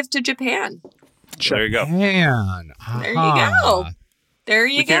are native to Japan. There you go. Man. There you go. There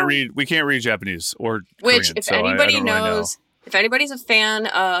you go. We can't read Japanese or Which, Korean, if so I anybody don't really know. knows, if anybody's a fan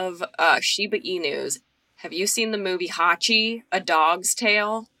of Shiba Inus, have you seen the movie Hachi, A Dog's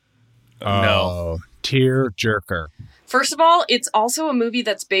Tale? No. Tear jerker. First of all, it's also a movie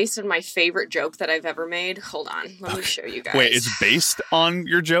that's based on my favorite joke that I've ever made. Hold on, let me show you guys. Wait, it's based on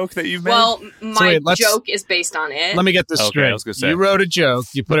your joke that you've made? Well, my let's- joke is based on it. Let me get this Okay, straight. I was gonna say. You wrote a joke,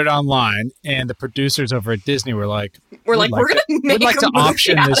 you put it online, and the producers over at Disney were like, We're like, we're gonna make we'd like a to movie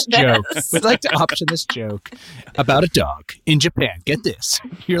option out this of joke. this." We'd like to option this joke about a dog in Japan. Get this.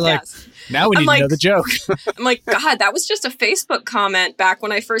 You're like, Yes. now we I'm need like- to know the joke. I'm like, God, that was just a Facebook comment back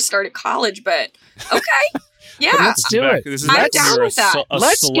when I first started college, but okay. Yeah. Let's do it. This is I'm back when down you were with that.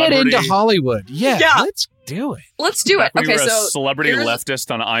 Let's get into Hollywood. Yeah, Yeah. let's do it. Let's do it. When you Okay, were so a celebrity here's- leftist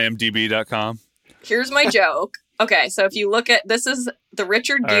on IMDb.com. Here's my joke. Okay, so if you look at this is the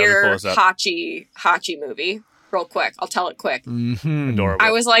Richard All right, let me pull Gere this up. Hachi movie. Real quick, I'll tell it quick. Mm-hmm. Adorable.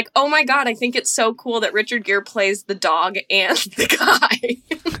 I was like, oh my God, I think it's so cool that Richard Gere plays the dog and the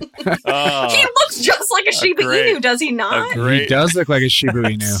guy. Oh, He looks just like a Shiba great- Inu, does he not? a great- He does look like a Shiba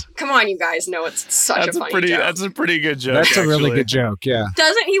Inu. Come on, you guys know it's such That's a a funny pretty. joke. That's a pretty good joke. That's a really actually. good joke. Yeah.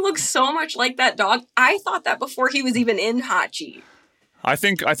 Doesn't he look so much like that dog? I thought that before he was even in Hachi. I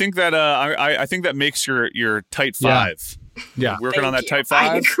think that I think that makes your tight five. Yeah. Working on that Thank tight you. I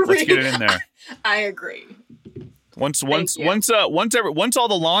five. Let's agree. get it in there. I agree. Once you. all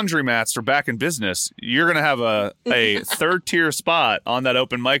the laundromats are back in business, you're gonna have a third tier spot on that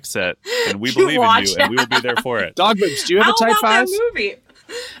open mic set, and we You believe in watch you, and we will be there for it. Dog boobs, do you have How a type about five? that movie?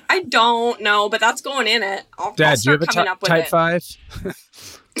 I don't know, but that's going in it. I'll Dad, do you start have a coming up with type it.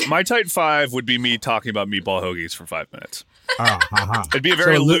 five? My tight five would be me talking about meatball hoagies for 5 minutes. Oh, uh-huh. It'd be a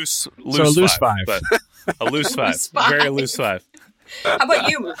very So a loose five. but a loose five, Loose five. very loose five. How about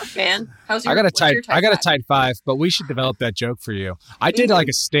you, man? How's your? I got a what's your tight. I got a five? tight five, but we should develop that joke for you. I did like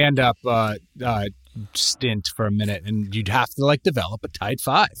a stand-up stint for a minute, and you'd have to like develop a tight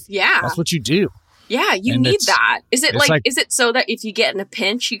five. Yeah, That's what you do. yeah. You and need it's- that. Is it it's like- is it so that if you get in a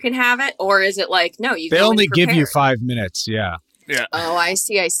pinch, you can have it, or is it like no? You They go in only give you prepared? 5 minutes. Yeah, Yeah. Oh, I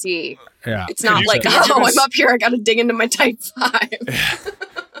see. I see. yeah. It's not you- like can you give oh, us- I'm up here. I got to dig into my type five.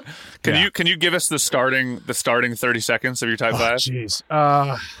 Can you give us the starting 30 seconds of your type Oh, five? jeez.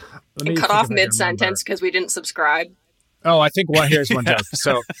 Let me And cut think off if I can mid sentence because we didn't subscribe. Oh, I think here's one joke.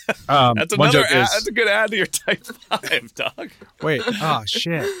 So, That's one another joke is, that's a good ad to your type 5, dog. wait, oh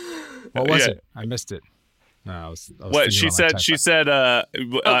shit. What was Yeah. it? I missed it. No, I was What thinking she about my said? type She five. said. I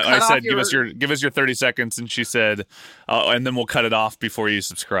cut said, off give us your 30 seconds, and she said, and then we'll cut it off before you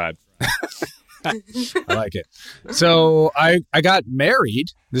subscribe. I like it. So I got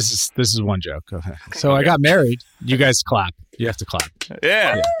married. This is one joke. So I got married. You guys clap. You have to clap.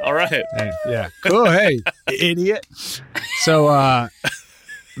 Yeah. All right. Hey, yeah. Cool. Hey, idiot. So,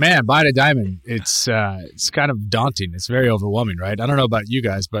 man, buying a diamond, it's kind of daunting. It's very overwhelming, right? I don't know about you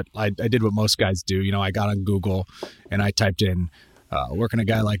guys, but I did what most guys do. You know, I got on Google and I typed in, where can a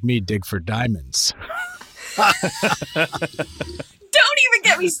guy like me dig for diamonds? Don't even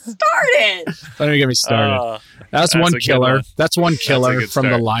get me started. Don't even get me started. That's a one good killer. one. That's one killer good from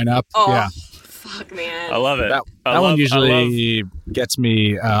start. the lineup. Oh, Yeah. fuck, man. I love it. That one usually gets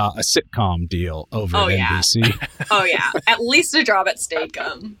me a sitcom deal over Oh, at yeah. NBC. Oh, yeah. At least a job at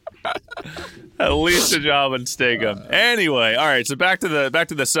Steakum. At least a job in Steakum. Anyway, all right. So back to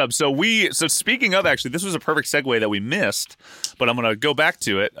the sub. So speaking of, actually, this was a perfect segue that we missed, but I'm gonna go back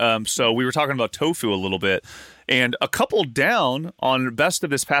to it. So we were talking about tofu a little bit, and a couple down on best of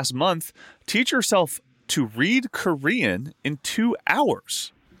this past month. Teach yourself to read Korean in 2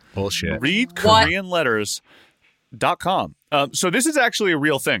 hours. Bullshit. ReadKoreanLetters.com. So this is actually a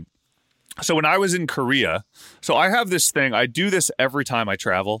real thing. So when I was in Korea, so I have this thing, I do this every time I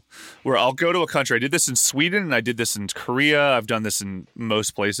travel, where I'll go to a country. I did this in Sweden and I did this in Korea. I've done this in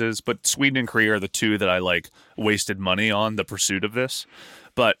most places, but Sweden and Korea are the two that I wasted money on the pursuit of this.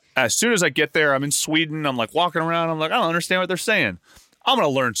 But as soon as I get there, I'm in Sweden, I'm walking around, I'm I don't understand what they're saying. I'm going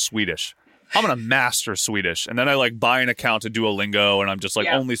to learn Swedish. I'm going to master Swedish. And then I buy an account to Duolingo and I'm just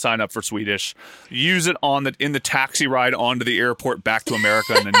only sign up for Swedish, use it in the taxi ride onto the airport back to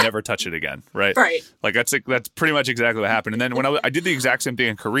America and then never touch it again. Right. Right. That's pretty much exactly what happened. And then when I did the exact same thing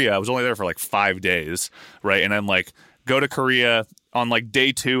in Korea, I was only there for 5 days. Right. And I'm go to Korea on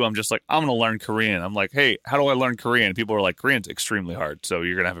day 2. I'm just I'm going to learn Korean. I'm hey, how do I learn Korean? And people were Korean's extremely hard. So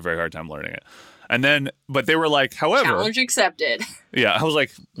you're going to have a very hard time learning it. And then, but they were however. Challenge accepted. Yeah. I was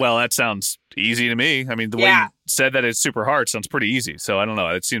well, that sounds easy to me. I mean, the way you said that it's super hard sounds pretty easy. So I don't know.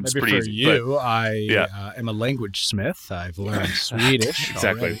 It seems Maybe pretty for easy. you, I am a language smith. I've learned Swedish.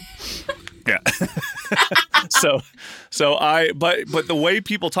 Exactly. Already. Yeah. but the way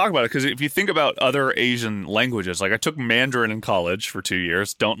people talk about it, because if you think about other Asian languages, I took Mandarin in college for 2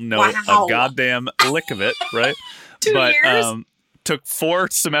 years, don't know a goddamn lick of it, right? 2 years? Took 4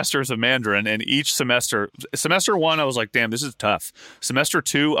 semesters of Mandarin, and each semester 1, I was damn, this is tough. Semester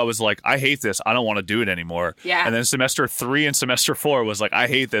 2, I was I hate this. I don't want to do it anymore. Yeah. And then semester 3 and semester 4 was I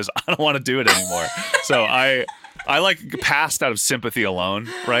hate this. I don't want to do it anymore. So I passed out of sympathy alone,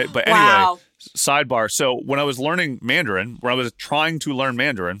 right? But anyway, Wow. Sidebar. So when I was learning Mandarin, when I was trying to learn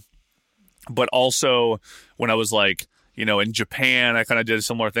Mandarin, but also when I was in Japan, I kind of did a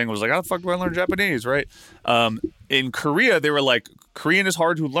similar thing. I was how the fuck do I learn Japanese, right? In Korea, they were Korean is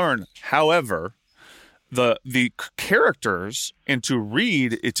hard to learn. However, the characters and to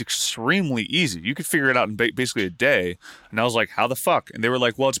read, it's extremely easy. You could figure it out in basically a day. And I was how the fuck? And they were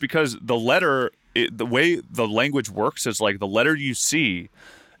well, it's because the way the language works is the letter you see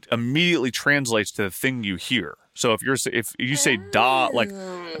immediately translates to the thing you hear. So if you say da,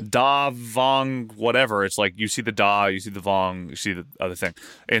 da, vong, whatever, it's you see the da, you see the vong, you see the other thing.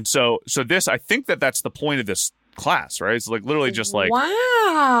 And so this, I think that's the point of this class, right? It's literally just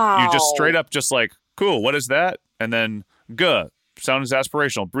wow. you just straight up just cool, what is that? And then guh, sound is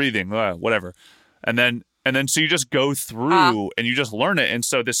aspirational, breathing, whatever. And then so you just go through and you just learn it. And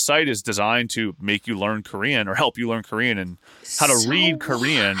so this site is designed to make you learn Korean or help you learn Korean and how to read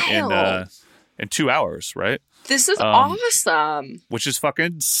Korean in 2 hours, right? This is awesome. Which is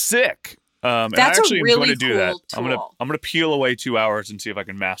fucking sick. And That's I actually a really am going to do that. cool I'm gonna peel away 2 hours and see if I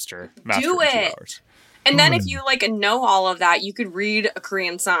can master Do in 2 it. hours. And then if you know all of that, you could read a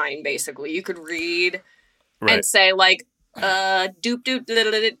Korean sign, basically. You could read and say doop doop da,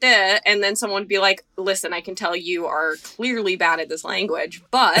 da, da, da, and then someone would be listen, I can tell you are clearly bad at this language,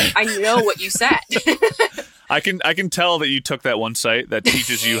 but I know what you said. I can tell that you took that one site that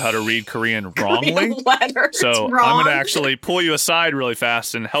teaches you how to read Korean wrongly. Letters So wrong. I'm going to actually pull you aside really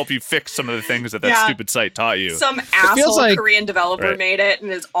fast and help you fix some of the things that stupid site taught you. Some asshole like- Korean developer made it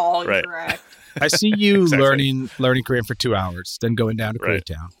and is all Right. incorrect. I see you Exactly. learning Korean for 2 hours, then going down to Right.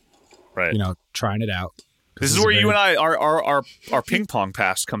 Koreatown, Right. trying it out. This is where you and I, our ping pong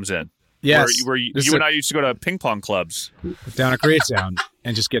past comes in. Yes, Where you this and I used to go to ping pong clubs. down to Koreatown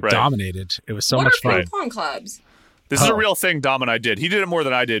and just get Right. dominated. It was so What much are fun. ping pong clubs? This is a Oh. real thing Dom and I did. He did it more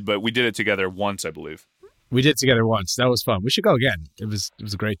than I did, but we did it together once, I believe. We did together once. That was fun. We should go again. It was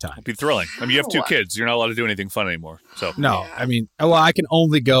a great time. It'd be thrilling. I mean, you have 2 kids. You're not allowed to do anything fun anymore. So No, I mean, well, I can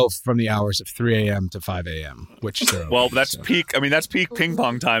only go from the hours of 3 a.m. to 5 a.m., which they're well, open, that's so. peak. I mean, that's peak ping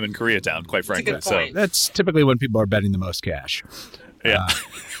pong time in Koreatown, quite frankly. good point. That's typically when people are betting the most cash. Yeah.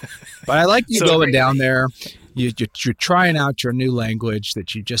 But I like you So- going down there. You're trying out your new language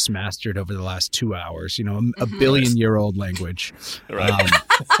that you just mastered over the last 2 hours. You know, a billion-year-old language. Right.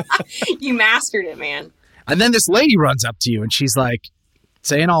 You mastered it, man. And then this lady runs up to you and she's like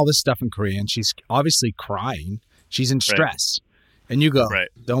saying all this stuff in Korean. She's obviously crying. She's in stress. And you go, Right.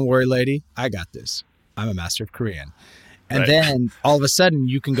 Don't worry, lady. I got this. I'm a master of Korean. And Right. then all of a sudden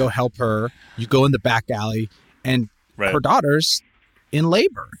you can go help her. You go in the back alley and Right. her daughter's in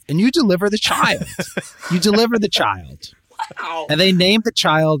labor and you deliver the child. You deliver the child. Wow. And they name the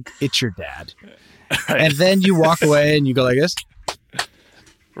child, It's Your Dad. And then you walk away and you go like this.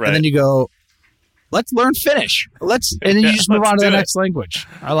 Right. And then you go, let's learn Finnish. And then you just move let's on to the do it. next language.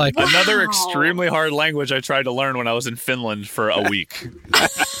 I like it. Another extremely hard language I tried to learn when I was in Finland for a week.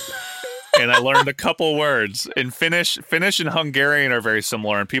 And I learned a couple words. In Finnish and Hungarian are very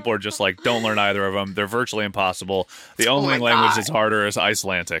similar, and people are just like, don't learn either of them. They're virtually impossible. The only my language God. that's harder is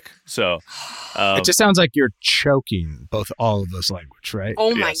Icelandic. So, It just sounds like you're choking all of those language, right?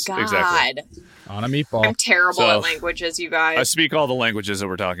 Oh my Yes, God. exactly. On a meatball. I'm terrible So- at languages, you I guys. speak all the languages that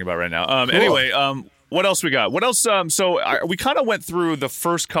we're talking about right now. Anyway, what else we got? What else? We kind of went through the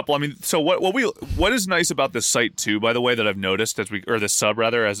first couple. I mean, so what is nice about this site too, by the way, that I've noticed or this sub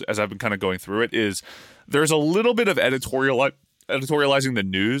rather, as I've been kind of going through it, is there's a little bit of editorializing the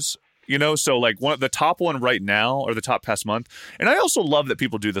news. You know, so like the top one right now, or the top past month, and I also love that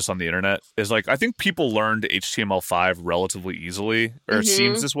people do this on the internet. Is like I think people learned HTML5 relatively easily, or it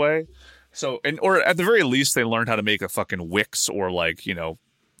seems this way. So, or at the very least, they learned how to make a fucking Wix or like, you know,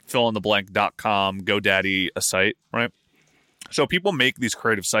 fill-in-the-blank.com, GoDaddy, a site, right? So people make these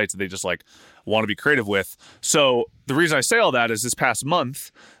creative sites that they just like want to be creative with. So the reason I say all that is this past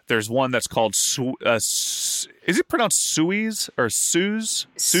month, there's one that's called, is it pronounced Suez or Suez?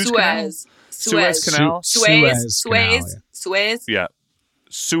 Suez. Suez Canal? Suez. Canal, Suez. Yeah.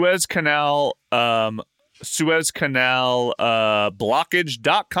 Suez Canal,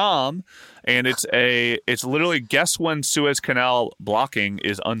 blockage.com. And it's literally guess when Suez Canal blocking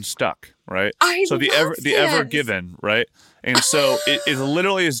is unstuck, right? So the Ever Given, right? And so it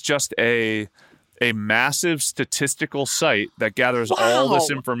literally is just a massive statistical site that gathers all this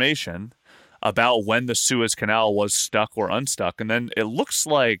information about when the Suez Canal was stuck or unstuck. And then it looks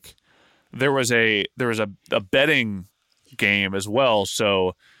like there was a betting game as well,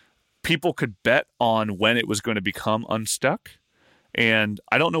 so people could bet on when it was going to become unstuck. And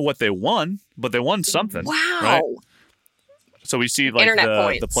I don't know what they won, but they won something. Wow. Right? So we see like Internet the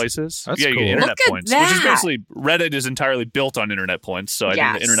points. places. That's You get cool. internet Look at points, which is that. basically Reddit is entirely built on internet points. So I think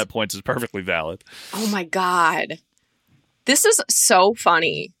Yes. the internet points is perfectly valid. Oh my God. This is so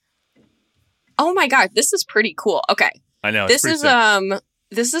funny. Oh my God. This is pretty cool. Okay. I know. It's This pretty is sick.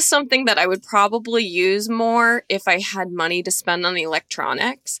 this is something that I would probably use more if I had money to spend on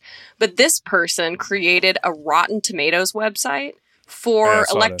electronics. But this person created a Rotten Tomatoes website Yeah, I for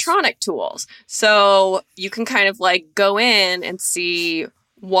saw electronic tools. So you can kind of like go in and see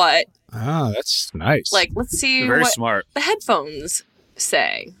what, Ah, that's nice. like, let's see Very what smart. the headphones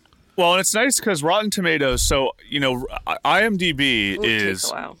say. Well, and it's nice because Rotten Tomatoes. So you know, IMDb Ooh, it takes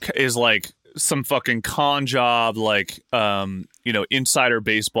a while. is like some fucking con job, like insider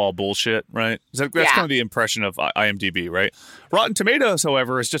baseball bullshit, right? That's Yeah. kind of the impression of IMDb, right? Rotten Tomatoes,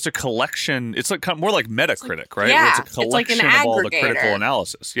 however, is just a collection. It's like more like Metacritic, right? Where yeah, it's a it's like an collection of all the critical aggregator.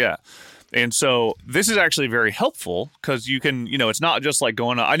 analysis. Yeah. And so this is actually very helpful because you can, it's not just like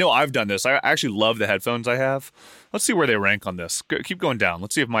going. I know I've done this. I actually love the headphones I have. Let's see where they rank on this. Keep going down.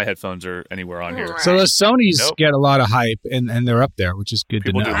 Let's see if my headphones are anywhere on here. Alright. so the Sonys Nope. get a lot of hype, and they're up there, which is good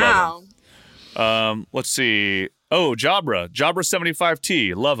People to do know. love Wow. Let's see. Oh, Jabra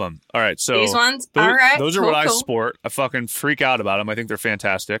 75T, love them. All right, so These ones? Those, All right, those are cool, what I cool. sport. I fucking freak out about them. I think they're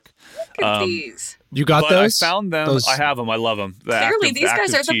fantastic. Look at these. You got But those? I found them. Those- I have them. I love them. Clearly, these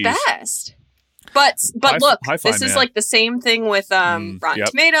guys are the best. But High- look, high five, this is man. like the same thing with Rotten yep.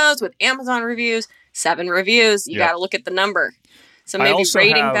 Tomatoes, with Amazon reviews, 7 reviews. You Yep. got to look at the number. So I maybe also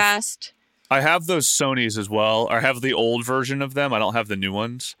rating have- best. I have those Sonys as well. I have the old version of them. I don't have the new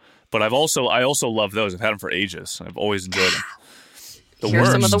ones. But I also love those. I've had them for ages. I've always enjoyed them. The Here's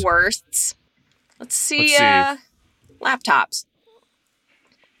worst. some of the worsts. Let's see. Let's see. Laptops.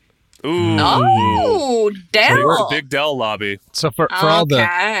 Ooh. Oh, Dell. We're a big Dell lobby. So for all the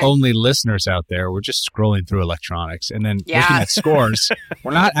Okay. only listeners out there, we're just scrolling through electronics and then Yeah. looking at scores.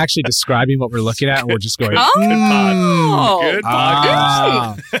 We're not actually describing what we're looking at. We're just going, Oh, Good podcast.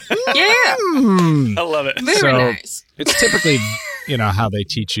 ah. yeah. Hmm. I love it. Very So- nice. It's typically, how they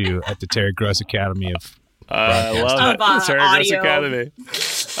teach you at the Terry Gross Academy of I love Of, it. Terry Gross audio. Academy.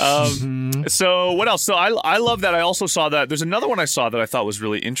 So what else? So I love that. I also saw that. There's another one I saw that I thought was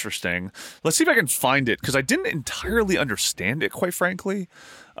really interesting. Let's see if I can find it because I didn't entirely understand it, quite frankly.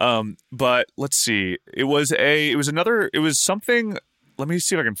 But let's see. It was something. Let me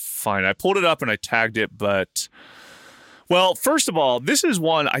see if I can find it. I pulled it up and I tagged it, but. Well, first of all, this is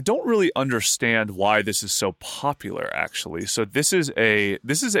one I don't really understand why this is so popular. Actually, so this is a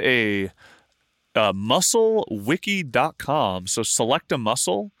musclewiki.com. So select a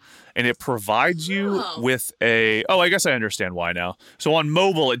muscle, and it provides you with a. Oh, I guess I understand why now. So on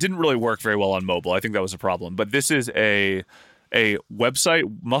mobile, it didn't really work very well on mobile. I think that was a problem. But this is a website,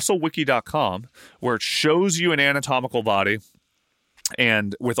 musclewiki.com, where it shows you an anatomical body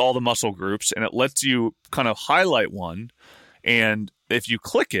and with all the muscle groups, and it lets you kind of highlight one. And if you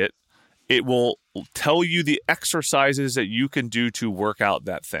click it, it will tell you the exercises that you can do to work out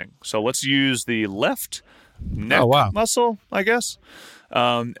that thing. So let's use the left neck muscle, I guess.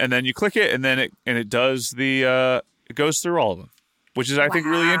 And then you click it, and then it does it goes through all of them, which is I think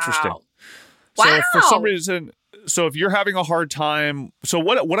really interesting. So for some reason, so if you're having a hard time, so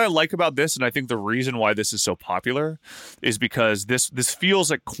what I like about this, and I think the reason why this is so popular, is because this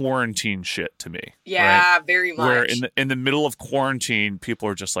feels like quarantine shit to me. Yeah, right? very much. Where in the middle of quarantine, people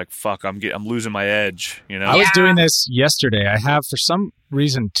are just like, "Fuck, I'm losing my edge." I was doing this yesterday. I have, for some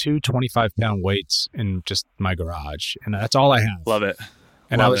reason, 2 25-pound weights in just my garage, and that's all I have. Love it.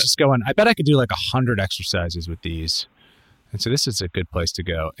 And I was just going, I bet I could do like 100 exercises with these. And so this is a good place to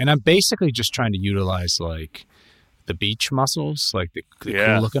go. And I'm basically just trying to utilize like the beach muscles, like the cool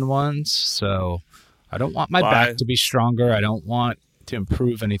looking ones. So I don't want my back to be stronger. I don't want to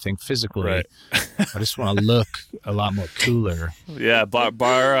improve anything physically. Right. I just want to look a lot more cooler. Yeah,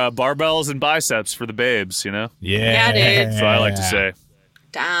 barbells and biceps for the babes, Yeah. Yeah, dude. That's what I like to say.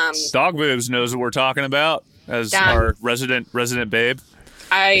 Damn. Dog Boobs knows what we're talking about as our resident babe.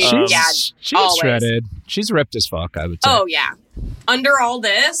 She's always. shredded. She's ripped as fuck, I would say. Oh, yeah. Under all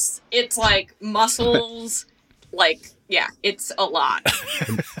this, it's like muscles, it's a lot.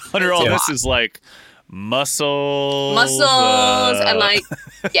 Under all this is like muscles. And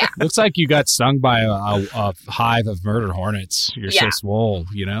Looks like you got stung by a hive of murder hornets. You're so swole,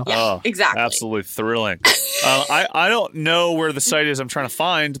 Yeah, Oh, exactly. Absolutely thrilling. I don't know where the site is I'm trying to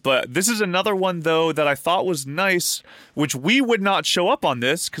find, but this is another one, though, that I thought was nice, which we would not show up on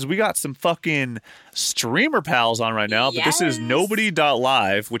this because we got some fucking streamer pals on right now. But this is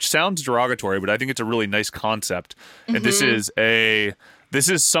nobody.live, which sounds derogatory, but I think it's a really nice concept. And this is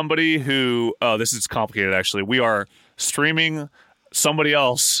somebody who, this is complicated, actually. We are streaming somebody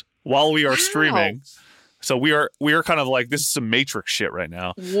else while we are streaming. So we are kind of like, this is some Matrix shit right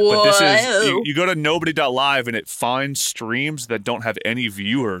now. Whoa. But this is, you go to nobody.live and it finds streams that don't have any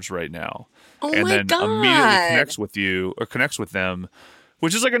viewers right now. Oh and my then God. immediately connects with you or connects with them,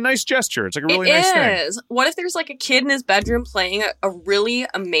 which is like a nice gesture. It's like a really nice It thing. is. What if there's like a kid in his bedroom playing a really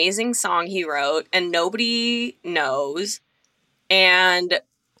amazing song he wrote and nobody knows, and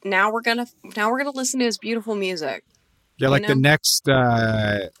now we're gonna listen to his beautiful music. Yeah, like the next,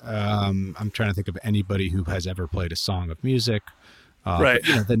 I'm trying to think of anybody who has ever played a song of music. Right.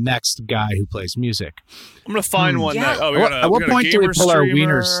 But, the next guy who plays music. I'm going to find one Yeah. that, At what point do we pull our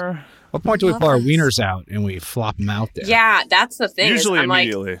streamer. wieners? What point do we pull our wieners out and we flop them out there? Yeah, that's the thing. Usually I'm like,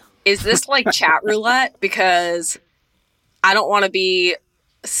 immediately. is this like chat roulette? Because I don't want to be,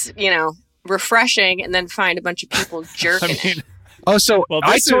 refreshing and then find a bunch of people jerking. I mean, Oh, so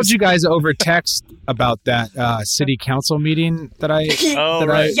I this told is- you guys over text about that city council meeting that I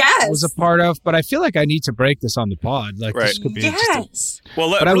right. Yes. was a part of, but I feel like I need to break this on the pod. Like this could be interesting. Yes.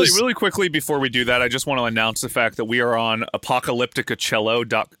 Well, But I was- really quickly before we do that, I just want to announce the fact that we are on Apocalyptica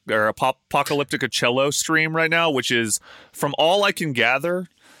stream right now, which is, from all I can gather,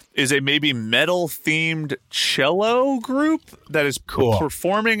 is a maybe metal-themed cello group that is Cool.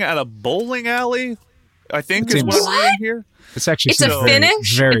 performing at a bowling alley, I think is Seems- what I'm reading here. It's actually It's a very,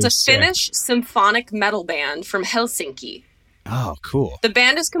 Finnish. very It's a sick. Finnish symphonic metal band from Helsinki. Oh, cool. The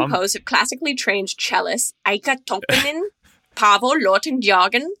band is composed of classically trained cellists Aika Toppinen, Paavo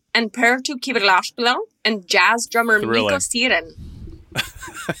Lortenjagen, and Perttu Kivilaspila, and jazz drummer Thrilling. Mikko Siren.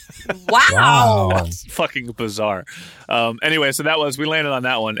 Wow. Wow. It's fucking bizarre. Anyway, so we landed on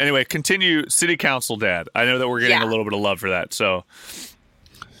that one. Anyway, continue City Council Dad. I know that we're getting Yeah. a little bit of love for that. So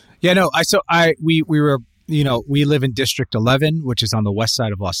Yeah, no, we were, we live in District 11, which is on the west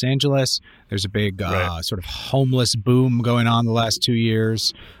side of Los Angeles. There's a big sort of homeless boom going on the last 2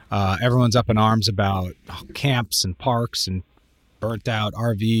 years. Everyone's up in arms about camps and parks and burnt out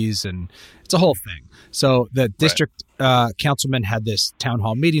RVs, and it's a whole thing. So the district councilman had this town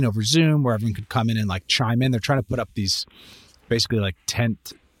hall meeting over Zoom where everyone could come in and like chime in. They're trying to put up these basically like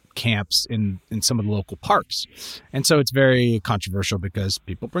tent camps in some of the local parks. And so it's very controversial because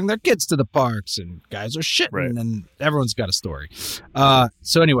people bring their kids to the parks and guys are shitting and everyone's got a story.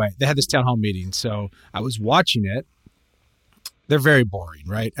 So anyway, they had this town hall meeting. So I was watching it. They're very boring,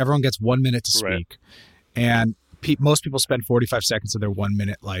 right? Everyone gets 1 minute to speak. And most people spend 45 seconds of their 1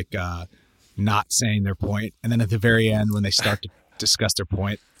 minute like not saying their point. And then at the very end, when they start to discuss their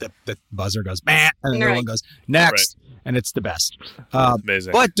point, the buzzer goes, "Bah!" and then everyone goes, "Next." And it's the best.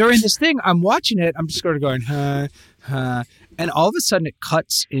 Amazing. But during this thing, I'm watching it. I'm just sort of going, huh. And all of a sudden it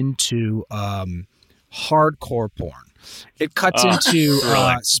cuts into hardcore porn. It cuts into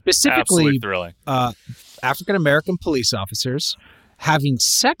specifically African-American police officers having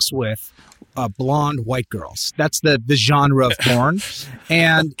sex with blonde white girls. That's the genre of porn.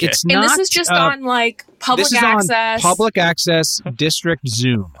 And it's not... And this is just on like public access. On public access, District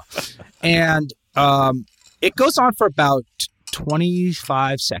Zoom. And... it goes on for about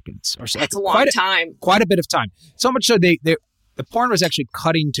 25 seconds or so. That's a long time. Quite a bit of time. So much so the porn was actually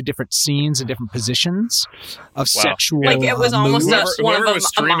cutting to different scenes and different positions of sexual. Like it was almost one of them, was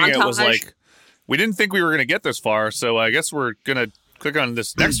streaming it was like, we didn't think we were going to get this far, so I guess we're going to click on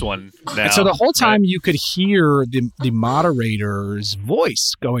this next one now. And so the whole time you could hear the moderator's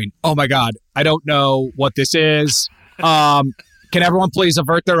voice going, "Oh my God, I don't know what this is. Can everyone please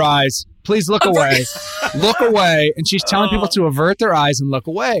avert their eyes? Please look away. Look away." And she's telling people to avert their eyes and look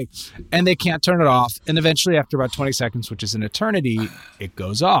away. And they can't turn it off. And eventually, after about 20 seconds, which is an eternity, it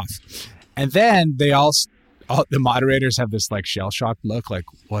goes off. And then the moderators have this like shell-shocked look, like,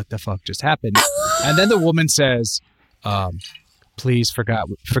 what the fuck just happened? And then the woman says, please forget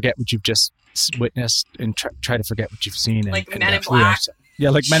what you've just witnessed and try to forget what you've seen. Like Men in Black. Yeah,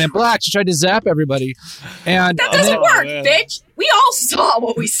 like Men in Black. She tried to zap everybody. And that doesn't work, bitch. We all saw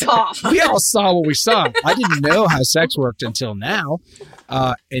what we saw. We all saw what we saw. I didn't know how sex worked until now.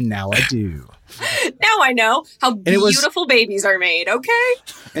 And now I do. Now I know how beautiful babies are made, okay?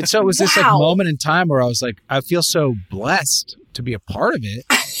 And so it was this like moment in time where I was like, I feel so blessed to be a part of it.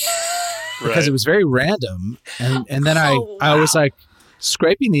 Because it was very random. And then I was like,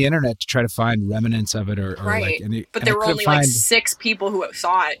 scraping the internet to try to find remnants of it, but there were only like 6 people who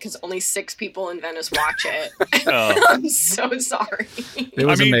saw it because only 6 people in Venice watch it. I'm so sorry. It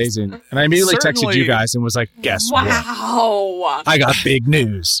was amazing, and I immediately texted you guys and was like, "Guess what? I got big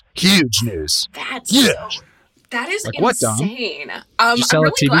news, huge news." That is like, insane. What, Dom? Did you sell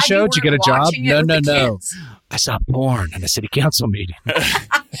a TV show? Did you get a job? No. I saw porn in a city council meeting.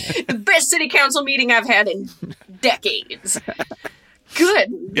 The best city council meeting I've had in decades.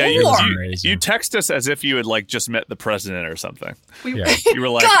 Good Lord. You text us as if you had like just met the president or something. You were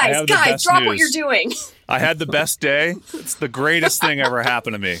like, guys, drop what you're doing. I had the best day. It's the greatest thing ever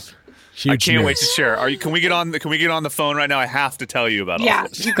happened to me. I can't wait to share. Can we get on the phone right now? I have to tell you about all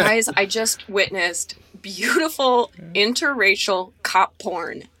this. You guys, I just witnessed beautiful interracial cop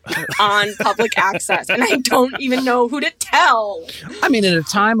porn on public access, and I don't even know who to tell. I mean, at a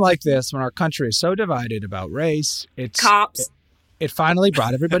time like this, when our country is so divided about race, it's cops. It finally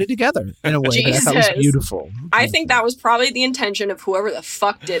brought everybody together in a way that I thought was beautiful. I think that was probably the intention of whoever the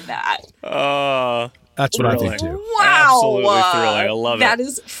fuck did that. That's what I think too. Wow. Absolutely thrilling. I love it. That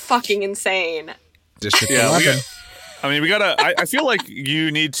is fucking insane. District 11. We gotta. I feel like you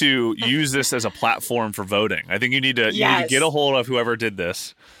need to use this as a platform for voting. I think you need to get a hold of whoever did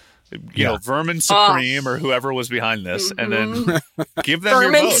this. You know, Vermin Supreme or whoever was behind this, and then give them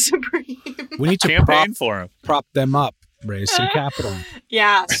Vermin your vote. Supreme. We need to campaign for him. Prop them up. Raise some capital.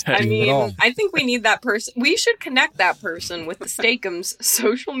 Yeah, I mean, I think we need that person. We should connect that person with the Steakums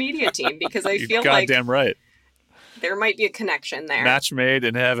social media team because I feel like goddamn right. There might be a connection there. Match made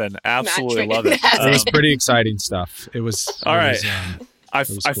in heaven. Absolutely love it. It was pretty exciting stuff. It was all right. I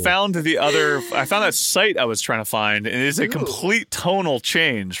found that site I was trying to find, and it is a complete tonal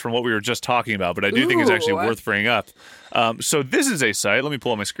change from what we were just talking about, but I do think it's actually worth bringing up. So this is a site. Let me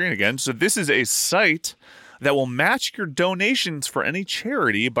pull up my screen again. So this is a site that will match your donations for any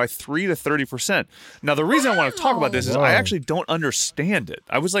charity by 3 to 30%. Now, the reason I want to talk about this is I actually don't understand it.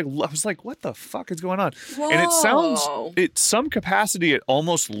 I was like, what the fuck is going on? Whoa. And it sounds, some capacity, it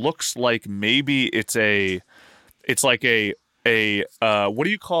almost looks like maybe it's like a a what do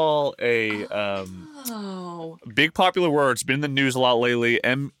you call a big popular word? It's been in the news a lot lately.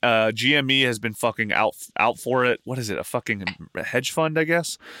 GME has been fucking out for it. What is it? A fucking hedge fund, I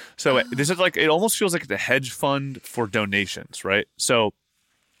guess. So this is like, it almost feels like it's a hedge fund for donations, right? So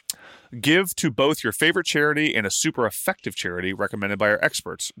give to both your favorite charity and a super effective charity recommended by our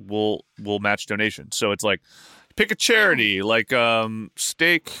experts. We'll match donations. So it's like, pick a charity like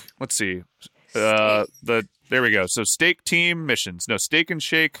Steak. Let's see. There we go. So Steak Team Missions. No, Steak and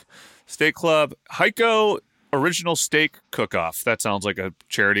Shake, Steak Club, Heiko Original Steak Cook-Off. That sounds like a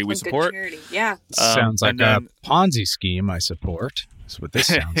charity we support. Charity. Yeah. Sounds like a Ponzi scheme I support. That's what this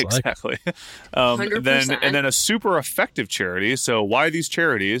sounds like. Exactly. 100%. And then a super effective charity. So why these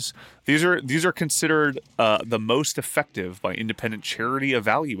charities? These are considered the most effective by independent charity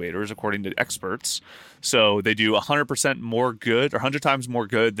evaluators, according to experts. So they do 100% more good, or 100 times more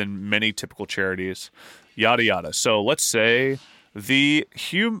good than many typical charities. Yada yada. So let's say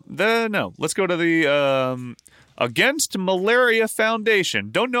let's go to the Against Malaria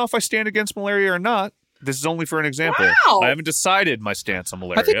Foundation. Don't know if I stand against malaria or not. This is only for an example. Wow. I haven't decided my stance on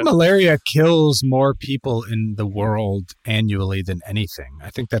malaria. I think malaria kills more people in the world annually than anything. I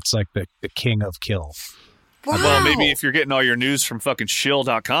think that's like the king of kill. Wow. Well, maybe if you're getting all your news from fucking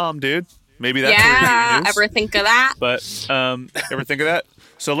shill.com, dude. Maybe that's where yeah, you get your news. ever think of that? But ever think of that?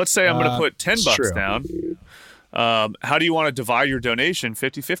 So let's say I'm going to put $10 true. down. How do you want to divide your donation?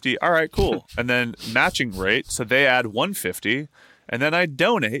 50-50. All right, cool. And then matching rate. So they add $150, and then I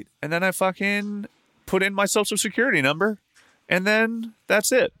donate, and then I fucking put in my social security number, and then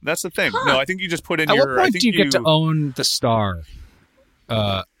that's it. That's the thing. No, I think you just put in At your. what I point think do you get to own the star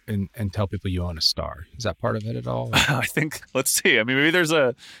and tell people you own a star? Is that part of it at all? I think. Let's see. I mean, maybe is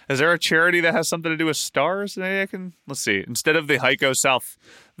there a charity that has something to do with stars? Maybe I can. Let's see. Instead of the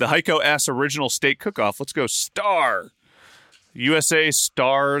Heiko S Original Steak Cook-Off, let's go Star. USA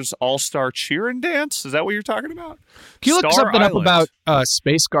Stars All-Star Cheer and Dance? Is that what you're talking about? Can you look Star something Island. up about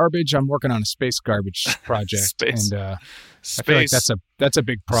space garbage? I'm working on a space garbage project, Space. and I feel like that's a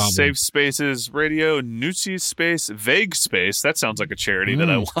big problem. Safe Spaces Radio, Nutsi Space, Vague Space. That sounds like a charity that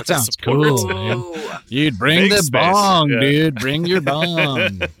I want that to sounds support. cool, man. Ooh. You'd bring Vague the space, bong, yeah. dude. Bring your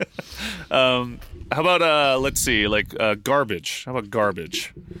bong. How about let's see, like garbage. How about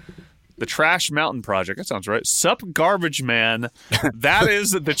garbage? The Trash Mountain Project. That sounds right. Sup Garbage Man. That is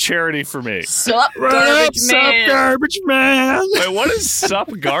the charity for me. Sup, garbage man. garbage man. Wait, what is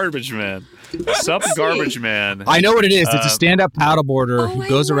Sup Garbage Man? Sup Garbage Man. I know what it is. It's a stand-up paddleboarder who I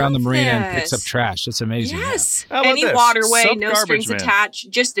goes around the love marina and this. picks up trash. It's amazing. Yes. How about Any this? waterway, Sup, no garbage strings man.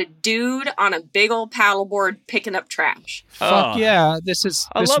 attached. Just a dude on a big old paddleboard picking up trash. Fuck Oh. yeah. This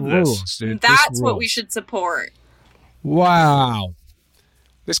I love this. rules, dude. This That's what we rules. should support. Wow.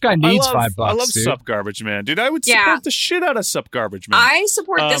 This guy needs $5, I love dude. Sup Garbage Man, dude. I would Yeah. support the shit out of Sup Garbage Man. I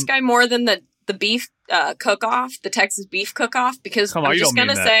support this guy more than the beef cook-off, the Texas beef cook-off, because Come on, I'm you just don't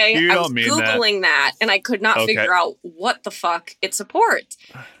mean gonna that. say You I don't was mean that. Googling that and I could not Okay. figure out what the fuck it supports.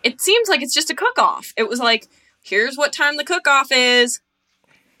 It seems like it's just a cook-off. It was like, here's what time the cook-off is.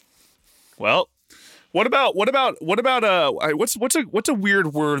 Well, what about what's a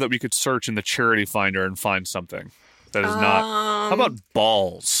weird word that we could search in the charity finder and find something that is not? How about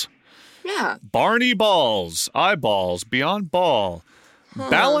balls? Yeah. Barney balls, eyeballs, beyond ball,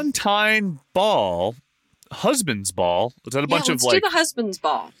 Ballantine ball, husband's ball. Is that a bunch of let's like? do the husband's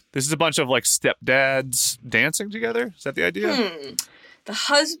ball. This is a bunch of like stepdads dancing together. Is that the idea? The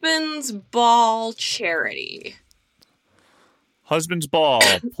husband's ball charity. Husband's ball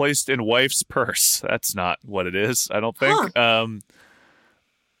placed in wife's purse. That's not what it is, I don't think.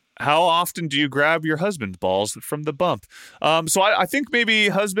 How often do you grab your husband's balls from the bump? So I think maybe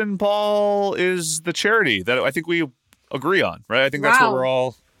husband ball is the charity that I think we agree on, right? I think that's what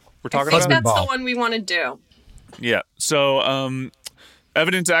Wow. we're I talking think about. that's ball. the one we want to do. Yeah. So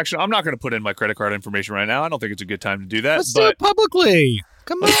evidence action. I'm not going to put in my credit card information right now. I don't think it's a good time to do that. Let's do but it publicly.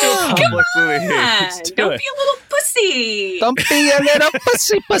 Come on. publicly, let's do Don't it. be a little pussy. Don't be a little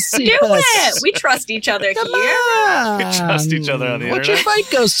pussy. Do it. We trust each other Come here. on. We trust each other on the What's your internet.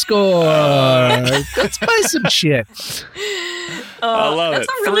 FICO score? Let's buy some shit. I love that's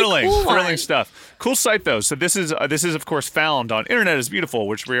it. a really Thrilling, cool thrilling one. stuff. Cool site though. So this is of course found on Internet is Beautiful,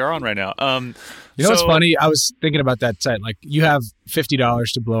 which we are on right now. You know what's so- funny? I was thinking about that site. Like, you have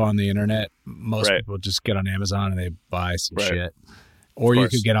 $50 to blow on the internet. Most Right. people just get on Amazon and they buy some Right. shit. Or Of you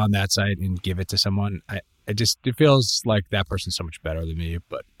course. could get on that site and give it to someone. It feels like that person's so much better than me,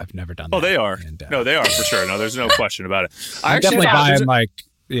 but I've never done that. Oh, they are. And, No, they are for sure. No, there's no question about it. I'm actually definitely found- buying like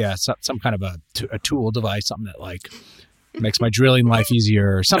some kind of a tool device, something that like makes my drilling life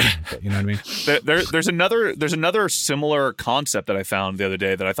easier or something like that, you know what I mean? There's another similar concept that I found the other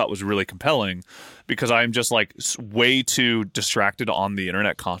day that I thought was really compelling, because I'm just like way too distracted on the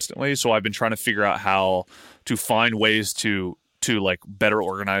internet constantly. So I've been trying to figure out how to find ways to like better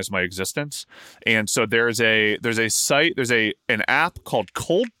organize my existence. And so there's an app called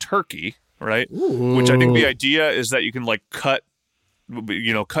Cold Turkey, right? Ooh. Which I think the idea is that you can like cut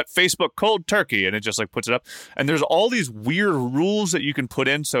Facebook cold turkey, and it just like puts it up. And there's all these weird rules that you can put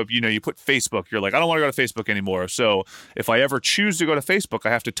in. So if you put Facebook, you're like, I don't want to go to Facebook anymore. So if I ever choose to go to Facebook, I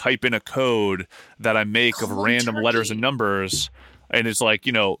have to type in a code that I make cold of random letters and numbers. And it's like,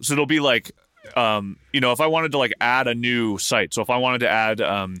 so it'll be like, if I wanted to like add a new site, so if I wanted to add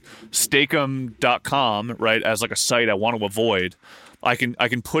Steakum.com, right, as like a site I want to avoid, I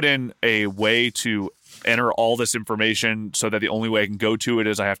can put in a way to enter all this information so that the only way I can go to it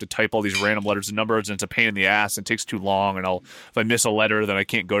is I have to type all these random letters and numbers, and it's a pain in the ass and it takes too long, and if I miss a letter then I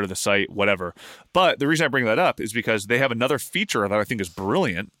can't go to the site, whatever. But the reason I bring that up is because they have another feature that I think is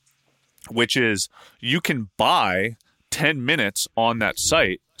brilliant, which is you can buy 10 minutes on that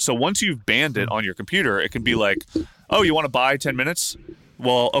site. So once you've banned it on your computer, it can be like, oh, you want to buy 10 minutes?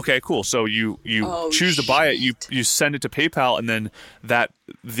 Well, okay, cool. So you choose to buy it, you send it to PayPal, and then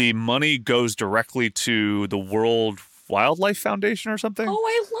the money goes directly to the World Wildlife Foundation or something. Oh,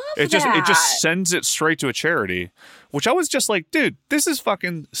 I love that. It just sends it straight to a charity, which I was just like, dude, this is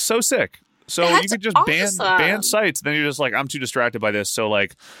fucking so sick. So you could just ban sites. Then you're just like, I'm too distracted by this. So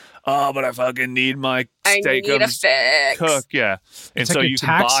like, oh, but I fucking need my steak. I need a fix. Cook, yeah. And it's so like you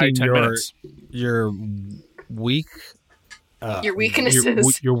can buy 10 minutes. Your weak. Your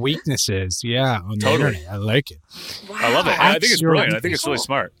weaknesses. Your weaknesses, yeah, on the internet. I like it. Wow. I love it. I think it's brilliant. I think it's really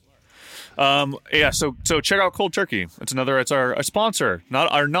smart. So check out Cold Turkey. It's our sponsor,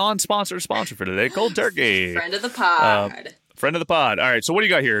 not our non-sponsored sponsor for today. Cold Turkey, friend of the pod. Friend of the pod. All right. So what do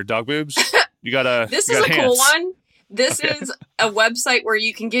you got here, Dog Boobs? You got a. This is a cool one. This is a website where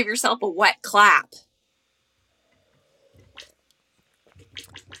you can give yourself a wet clap.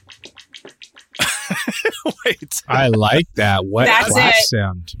 Wait. I like that wet clap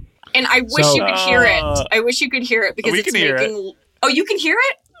sound. And I wish you could hear it. I wish you could hear it because it's making. Oh, you can hear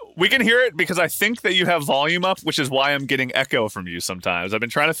it? We can hear it because I think that you have volume up, which is why I'm getting echo from you sometimes. I've been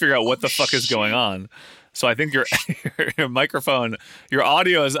trying to figure out what the fuck is going on. So I think your microphone, your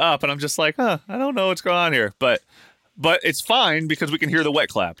audio is up, and I'm just like, I don't know what's going on here. But it's fine because we can hear the wet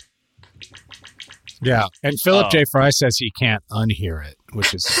clap. Yeah, and Philip J. Fry says he can't unhear it,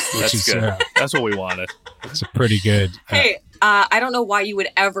 which is good. That's what we wanted. It's a pretty good. Hey, I don't know why you would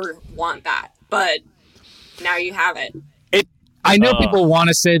ever want that, but now you have it. I know people want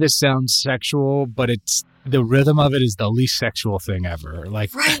to say this sounds sexual, but it's the rhythm of it is the least sexual thing ever.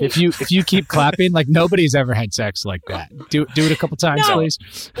 Like if you keep clapping, like nobody's ever had sex like that. Do it a couple times,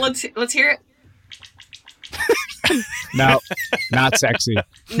 please. Let's hear it. No, not sexy.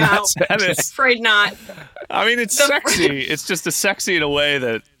 No, afraid not. I mean, it's sexy. It's just a sexy in a way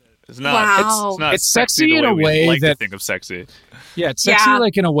that is not. Wow. It's not. It's sexy in a way like that to think of sexy. Yeah, it's sexy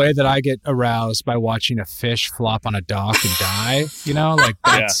like in a way that I get aroused by watching a fish flop on a dock and die. Like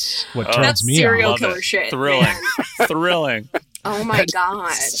that's what turns me on. Serial killer shit. Thrilling. Oh my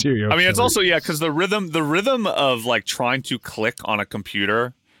god. I mean, it's also because the rhythm of like trying to click on a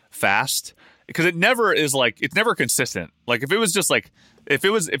computer fast, because it never is like it's never consistent. Like if it was just like if it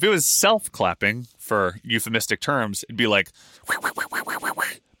was self clapping for euphemistic terms, it'd be like.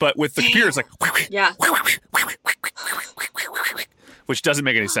 But with the computer, it's like which doesn't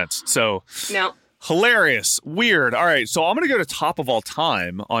make any sense. So no. Hilarious, weird. All right, so I'm going to go to top of all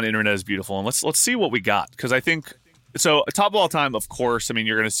time on Internet is Beautiful, and let's see what we got, because I think so. Top of all time, of course. I mean,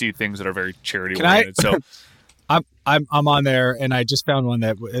 you're going to see things that are very charity oriented. So I'm on there, and I just found one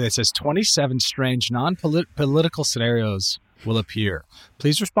that says 27 strange non-political scenarios will appear.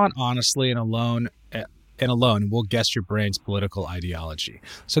 Please respond honestly and alone, and we'll guess your brain's political ideology.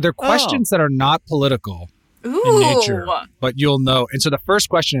 So they're questions that are not political in nature, but you'll know. And so the first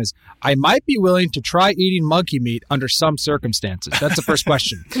question is, I might be willing to try eating monkey meat under some circumstances. That's the first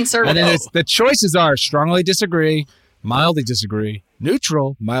question. Conservative. And then the choices are strongly disagree, mildly disagree,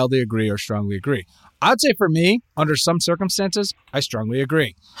 neutral, mildly agree, or strongly agree. I'd say for me, under some circumstances, I strongly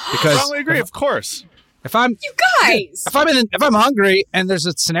agree. Because strongly agree, of course. If I'm if I'm hungry and there's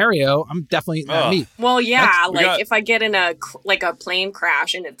a scenario, I'm definitely eating that meat. Well, if I get in a plane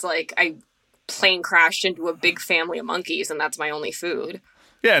crash and it's like I plane crashed into a big family of monkeys and that's my only food.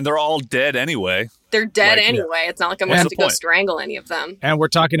 Yeah, and they're all dead anyway. They're dead anyway. It's not like I'm going to have to go strangle any of them. And we're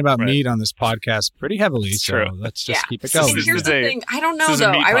talking about meat on this podcast pretty heavily, it's so true. Let's just keep it going. Here's the thing. I don't know,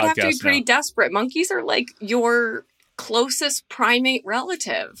 though. I would have to be pretty desperate. Monkeys are like your closest primate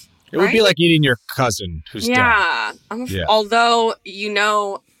relative. It would be like eating your cousin who's dead. Yeah. Yeah. Although,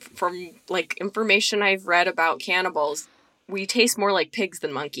 from like information I've read about cannibals, we taste more like pigs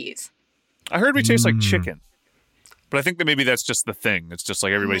than monkeys. I heard we taste like chicken. But I think that maybe that's just the thing. It's just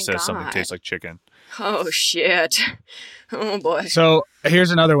like everybody says something God. tastes like chicken. Oh, shit. Oh, boy. So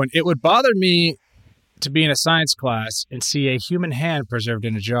here's another one. It would bother me to be in a science class and see a human hand preserved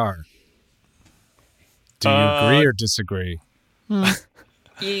in a jar. Do you agree or disagree?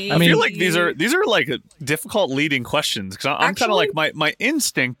 I feel like these are like difficult leading questions because I'm kind of like my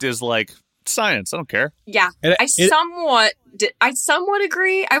instinct is like science. I don't care. Yeah, I somewhat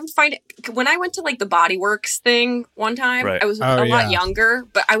agree. I would find it when I went to like the Body Works thing one time. Right. I was a lot younger,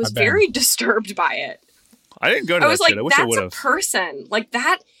 but I was very disturbed by it. I didn't go to I that was like, shit. I wish I would that's have. a person like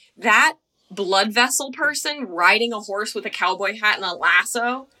that blood vessel person riding a horse with a cowboy hat and a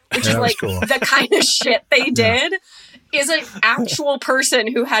lasso, which is like the kind of shit they did. Is an actual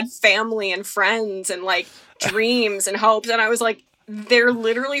person who had family and friends and like dreams and hopes. And I was like, they're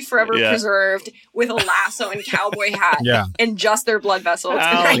literally forever preserved with a lasso and cowboy hat and just their blood vessels.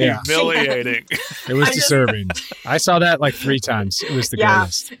 How humiliating. It was disturbing. I saw that like 3 times. It was the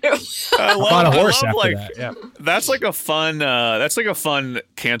greatest. I bought a horse after that. Yeah. That's like a fun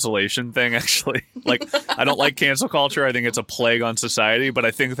cancellation thing, actually. Like, I don't like cancel culture. I think it's a plague on society, but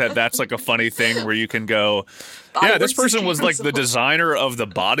I think that's like a funny thing where you can go, this person was like the designer of the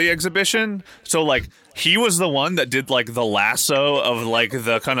body exhibition. So like he was the one that did like the lasso of like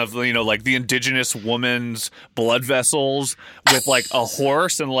the kind of, like the indigenous woman's blood vessels with like a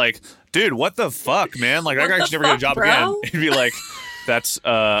horse and like, dude, what the fuck, man? Like that guy should never get a job again. He'd be like, that's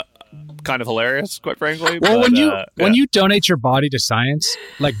kind of hilarious, quite frankly. Well, when you donate your body to science,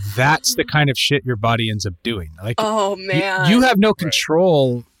 like that's the kind of shit your body ends up doing. Like, oh man, you have no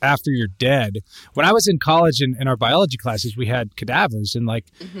control after you're dead. When I was in college in our biology classes, we had cadavers, and like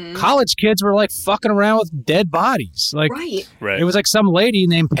college kids were like fucking around with dead bodies. Like, it was like some lady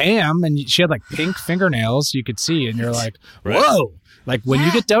named Pam, and she had like pink fingernails you could see, and you're like, whoa. Like when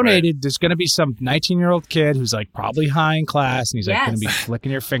you get donated, there's going to be some 19-year-old kid who's like probably high in class, and he's like going to be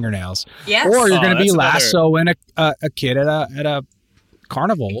flicking your fingernails. Yes. Or you're going to be lassoing a kid at a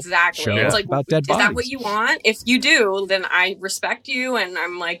carnival. Exactly. Show it's like, about dead bodies. Is that what you want? If you do, then I respect you and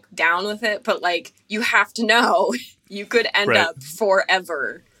I'm like down with it. But like, you have to know you could end up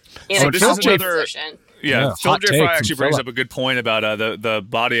forever in a cowboy position. Yeah, Philip J. Fry actually brings up a good point about the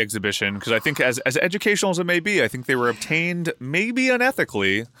body exhibition, because I think as educational as it may be, I think they were obtained maybe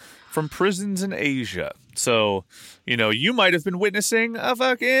unethically from prisons in Asia. So, you might have been witnessing a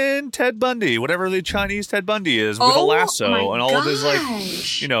fucking Ted Bundy, whatever the Chinese Ted Bundy is, with a lasso and all of his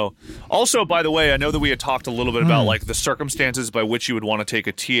Also, by the way, I know that we had talked a little bit about like the circumstances by which you would want to take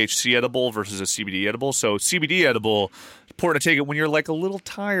a THC edible versus a CBD edible. So CBD edible, important to take it when you're like a little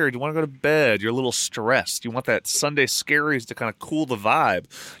tired, you want to go to bed, you're a little stressed, you want that Sunday scaries to kind of cool the vibe.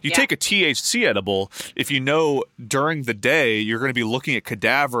 You take a THC edible if you know during the day you're going to be looking at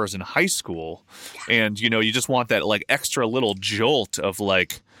cadavers in high school, and you just want that like extra little jolt of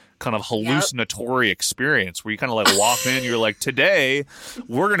like kind of hallucinatory experience where you kind of like walk in, you're like, today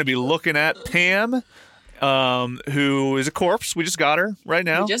we're going to be looking at Pam, who is a corpse. We just got her right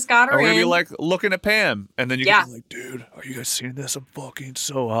now. We just got her. We're gonna be like looking at Pam, and then you can be like, dude, are you guys seeing this? I'm fucking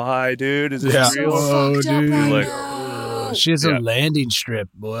so high, dude. Is this real? Oh, dude. Like, she has a landing strip.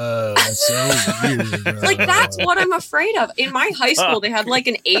 Whoa, that's so weird. Like, that's what I'm afraid of. In my high school, they had like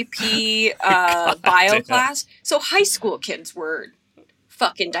an AP bio class. So high school kids were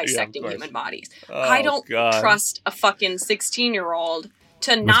fucking dissecting human bodies. I don't trust a fucking 16-year-old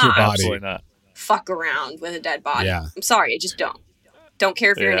to Absolutely not fuck around with a dead body. Yeah. I'm sorry, I just don't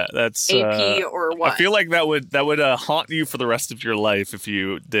care if you're an AP or what. I feel like that would haunt you for the rest of your life if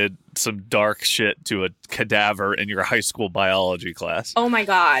you did some dark shit to a cadaver in your high school biology class. Oh my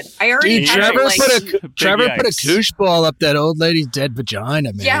god, I already Trevor put a koosh ball up that old lady's dead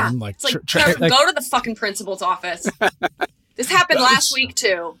vagina, man. Yeah, like, it's like, Trevor, go to the fucking principal's office. This happened last week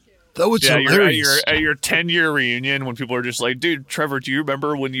too. That was hilarious. At your 10-year reunion when people are just like, dude, Trevor, do you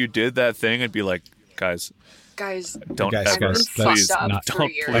remember when you did that thing? I'd be like, guys, don't ever, please don't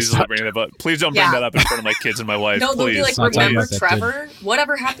bring that up. Please don't bring that up in front of my kids and my wife. No, they'll be like, please. remember Trevor?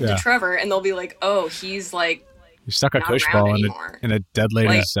 Whatever happened to Trevor? And they'll be like, oh, he's like, you stuck a koosh ball in a dead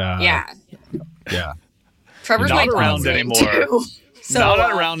lady's. Yeah. Trevor's not like around anymore. Too. So,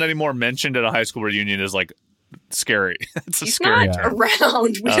 not around anymore. Mentioned at a high school reunion is like scary. He's not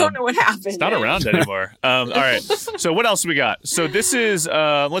around. We don't know what happened. He's not around anymore. All right. So what else we got? So this is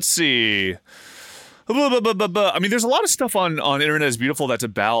let's see. I mean, there's a lot of stuff on Internet is Beautiful that's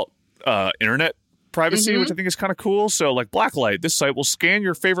about internet privacy, which I think is kind of cool. So like Blacklight, this site will scan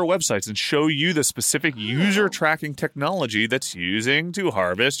your favorite websites and show you the specific user tracking technology that's using to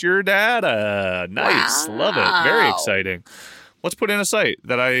harvest your data. Nice. Wow. Love it. Very exciting. Let's put in a site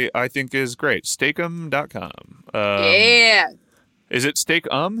that I think is great. Stakem.com. Yeah. Is it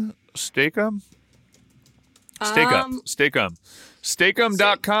Stakem? Stakem? Stakem.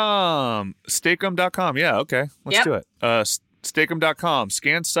 Stakem.com. Stakem.com. Yeah, okay. Let's do it. Stakem.com.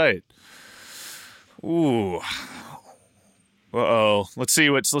 Scan site. Ooh. Uh-oh. Let's see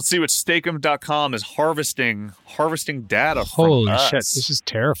what Stakem.com is harvesting data from Holy us. shit! This is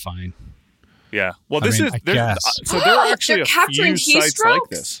terrifying. Yeah. Well, I guess. So there are actually They're a capturing few sites like keystrokes?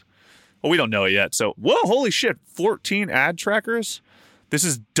 this. Well, we don't know it yet. So, whoa, holy shit. 14 ad trackers. This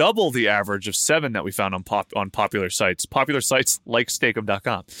is double the average of 7 that we found on popular sites. Popular sites like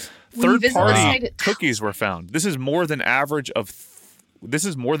Stakem.com. Third-party cookies were found. This is more than the average of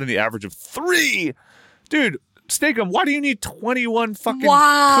 3. Dude, Stakem, why do you need 21 fucking cookies,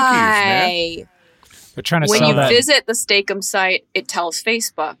 man? They're trying to When sell you that. visit the Stakem site, it tells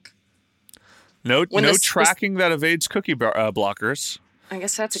Facebook. No When this- tracking that evades cookie blockers. I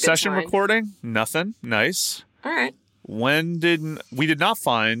guess that's a good Session sign. recording, nothing. Nice. All right. We did not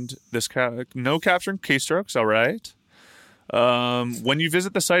find this no capturing keystrokes. All right. When you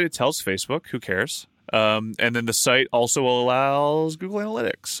visit the site, it tells Facebook. Who cares? And then the site also allows Google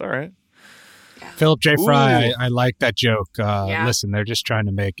Analytics. All right. Philip J. Fry, Ooh. I like that joke. Yeah. Listen, they're just trying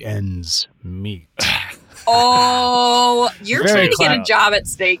to make ends meet. Oh, you're Very trying to get a clout. job at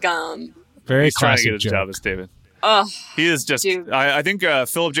Stakem. Very He's trying to classic get a joke. job as David. Oh, He is just. Dude. I think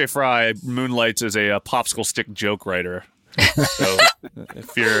Philip J. Fry moonlights as a popsicle stick joke writer. So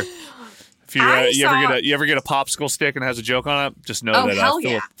if you ever get a popsicle stick and it has a joke on it, just know Oh, that hell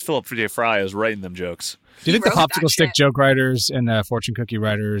yeah. Philip J. Fry is writing them jokes. Do you think the wrote that popsicle stick shit. joke writers and the fortune cookie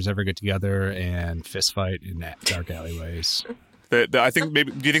writers ever get together and fist fight in dark alleyways? I think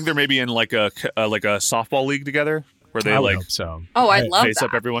maybe. Do you think they're maybe in like a softball league together where they I would like hope so. oh, I love face that.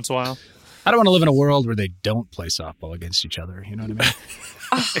 up every once in a while? I don't want to live in a world where they don't play softball against each other. You know what I mean?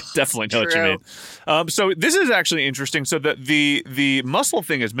 I definitely know what you True. mean. So this is actually interesting. So the muscle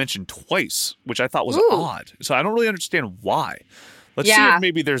thing is mentioned twice, which I thought was Ooh. odd. So I don't really understand why. Let's see Yeah. if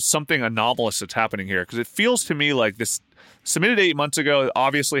maybe there's something anomalous that's happening here, because it feels to me like this submitted 8 months ago. It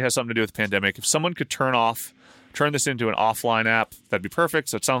obviously has something to do with the pandemic. If someone could turn this into an offline app, that'd be perfect.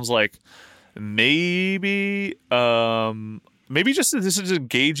 So it sounds like maybe just this is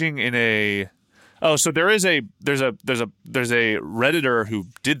engaging in a. Oh, so there's a Redditor who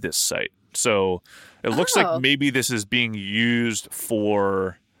did this site. So it looks Oh. like maybe this is being used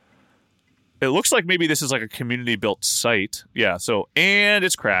for. It looks like maybe this is like a community built site. Yeah. So and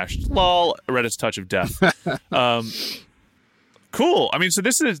it's crashed. Lol. Reddit's touch of death. Cool. I mean, so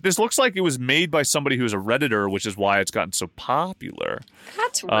this looks like it was made by somebody who's a Redditor, which is why it's gotten so popular.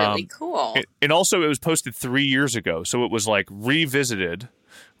 That's really cool. And also, it was posted 3 years ago, so it was like revisited,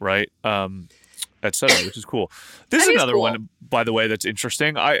 right? Et cetera, which is cool. This is That is another cool. one, by the way, that's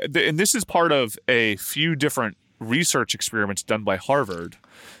interesting. And this is part of a few different research experiments done by Harvard.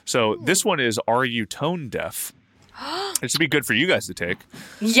 So this one is, are you tone deaf? This would be good for you guys to take.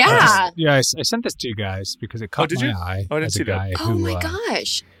 Yeah. Yeah, I sent this to you guys because it caught did my you? eye. Oh, I didn't as see a that. guy Oh who, my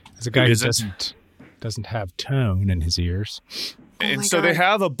gosh. as a guy Who who isn't? doesn't have tone in his ears. And my so they God.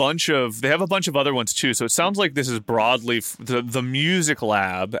 have a bunch of other ones too. So it sounds like this is broadly the music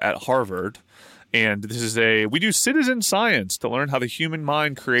lab at Harvard, and this is we do citizen science to learn how the human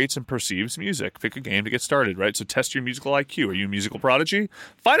mind creates and perceives music. Pick a game to get started, right? So test your musical IQ. Are you a musical prodigy?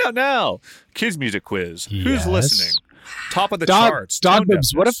 Find out now. Kids music quiz. Yes. Who's listening? Top of the charts. Dog Tone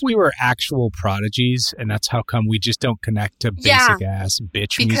bibs, what if deafness. we were actual prodigies and that's how come we just don't connect to Yeah. basic ass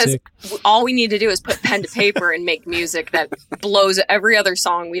bitch Because music? all we need to do is put pen to paper and make music that blows every other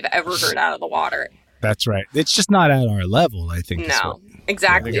song we've ever heard out of the water. That's right. It's just not at our level, I think. is No, what-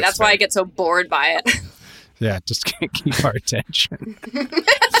 exactly. that's That's why fair. I get so bored by it. yeah, just can't keep our attention.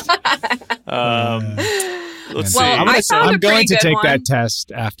 Let's Well, see. I found I'm a going pretty to good take one. that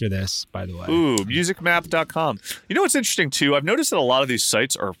test after this, by the way. Ooh, musicmap.com. You know what's interesting too? I've noticed that a lot of these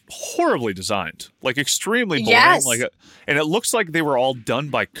sites are horribly designed, like extremely boring. Yes. And it looks like they were all done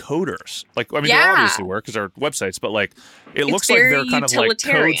by coders. Like, I mean, they Yeah. obviously were because they're websites, but like, it looks like very they're kind of like code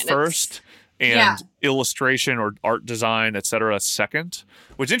utilitarian. first and Yeah. illustration or art design, etc. second.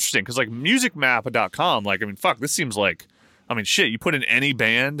 Which is interesting because like musicmap.com, like, I mean, fuck, this seems like I mean, shit, you put in any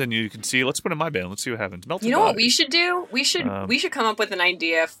band and you can see, let's put in my band. Let's see what happens. Melted You know what Body. we should do? We should come up with an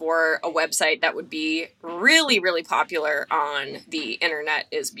idea for a website that would be really, really popular on the Internet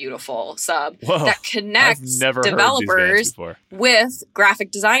is Beautiful sub Whoa, that connects I've never heard these bands developers before. with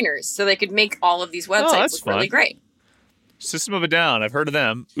graphic designers so they could make all of these websites that's look really fun. great. System of a Down. I've heard of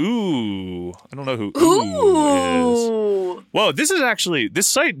them. Ooh. I don't know who Ooh is. Ooh. Whoa, this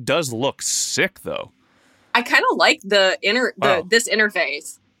site does look sick, though. I kind of like this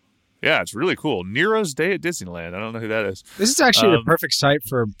interface. Yeah, it's really cool. Nero's Day at Disneyland. I don't know who that is. This is actually the perfect site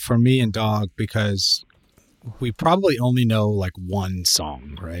for me and Dog because we probably only know like one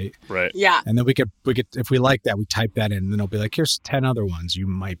song, right? Right. Yeah. And then we could if we like that, we type that in, and then it'll be like, here's 10 other ones you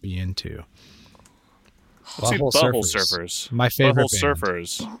might be into. Let's see, Butthole Surfers. My favorite Butthole band.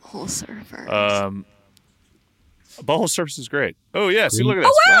 Surfers. Whole server. Butthole Surfers is great. Oh, yeah. See, look at Oh,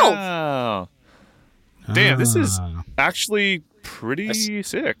 this. wow. Wow. Damn, this is Ah. actually pretty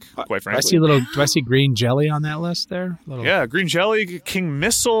sick, quite frankly. Do I see green jelly on that list there? Yeah, Green Jelly, King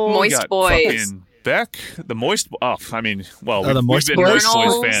Missile, Moist we got Boys. fucking Beck, the Moist. Oh, I mean, well, the we've Moist been Boys? Moist Boys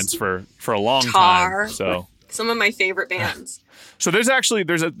Journals. fans for a long Tar. time. So Some of my favorite bands. there's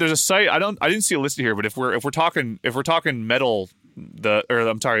a site. I didn't see a listed here, but if we're talking metal,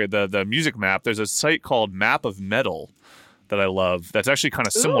 the music map. There's a site called Map of Metal that I love. That's actually kind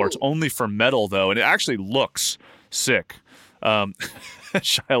of similar. Ooh. It's only for metal though, and it actually looks sick.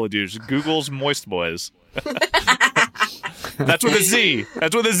 Shia LaDouche, Google's Moist Boys. That's with a Z.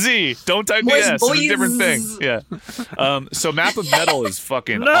 That's with a Z. Don't type the Moist S. It's a different thing. Boys. Yeah. So Map of Metal is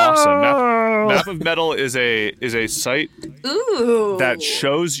fucking awesome. Map of Metal is a site Ooh. that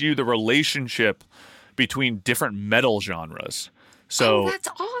shows you the relationship between different metal genres. So that's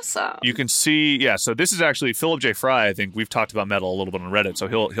awesome. you can see, yeah. So this is actually Philip J. Fry. I think we've talked about metal a little bit on Reddit, so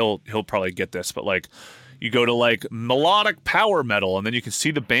he'll probably get this. But like, you go to like melodic power metal, and then you can see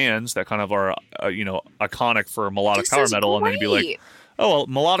the bands that kind of are iconic for melodic This power is metal, and then you'd be like, great. oh, well,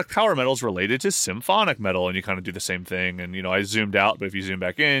 melodic power metal is related to symphonic metal, and you kind of do the same thing. And I zoomed out, but if you zoom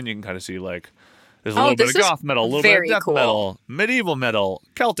back in, you can kind of see like there's a little bit of this is goth metal, a little bit of very death cool. metal, medieval metal,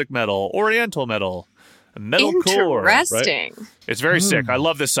 Celtic metal, Oriental metal, metalcore. Right? Interesting. It's very sick. I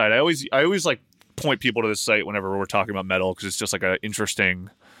love this site. I always like point people to this site whenever we're talking about metal because it's just like an interesting.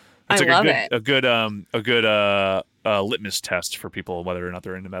 It's I like love a good litmus test for people whether or not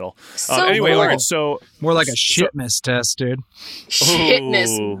they're into metal. So Anyway, cool. all right. So More like a shitness test, dude.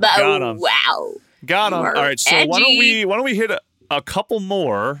 Shitness. Ooh, got 'em. Wow. got 'em. You All are right. So why edgy. don't we hit a couple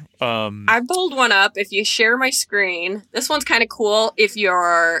more? I pulled one up. If you share my screen, this one's kind of cool. If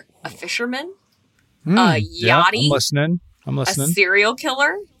you're a fisherman, a Yeah, yachty, I'm a listening. serial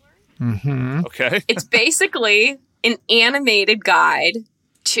killer, Okay. it's basically an animated guide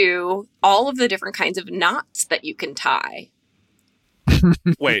to all of the different kinds of knots that you can tie.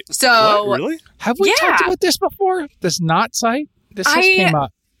 Wait. So What? Really? Have we Yeah. talked about this before? This knot site? This just I- came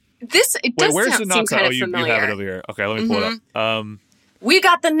up. it Wait. does Where's the seem knots? kind Oh, of you familiar. have it over here. Okay. Let me pull it up. We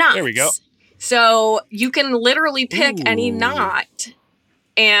got the knots. There we go. So you can literally pick any Ooh. knot,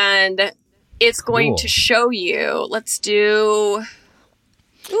 and it's going Cool. to show you. Let's do.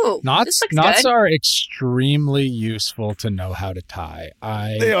 Ooh, Knots this looks knots good. are extremely useful to know how to tie.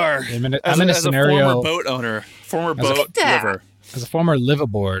 They are. I'm in a As a scenario former boat owner, former a- boat Look at that. liver. as a former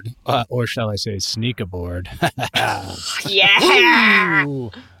liveaboard, or shall I say sneakaboard. Yeah, Ooh,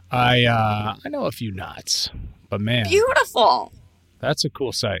 I know a few knots, but man, beautiful. that's a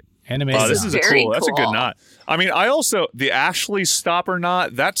cool site. Animated. Oh, this is is very That's a good cool. knot. I mean, I also the Ashley stopper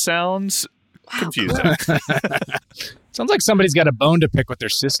knot. That sounds confusing. Sounds like somebody's got a bone to pick with their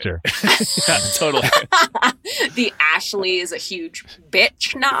sister. Yeah, totally. The Ashley is a huge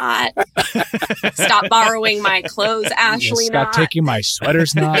bitch knot. Stop borrowing my clothes, Ashley Stop knot. taking my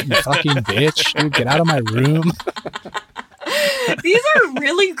sweaters knot, you fucking bitch. Dude, get out of my room. These are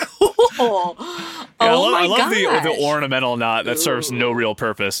really cool. Yeah, Oh I my love gosh. the ornamental knot that serves no real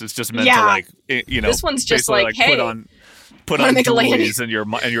purpose. It's just meant Yeah. to like This one's just basically, like, hey, put wanna on make a landing? doilies in your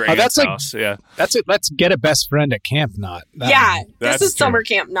Oh, aunt's that's like- house. Yeah, That's it. Let's get a best friend at camp knot. Yeah, That's this is true. summer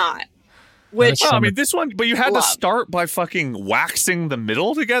camp knot. Which That's well, I Summer- mean this one, but you had Love. to start by fucking waxing the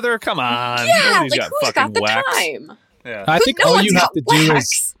middle together. Come on, yeah, Nobody's like got who's fucking got the wax. time? Yeah. I think No all one's you have got to do wax.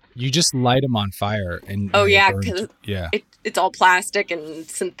 is you just light them on fire and Oh, they yeah, burn 'cause yeah. It's all plastic and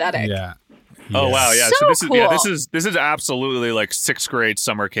synthetic. Yeah. Oh wow, yeah. So this is cool. this is absolutely like 6th grade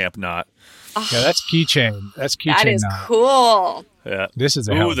summer camp knot. Yeah, that's keychain. That's keychain That is knot. cool. Yeah. This is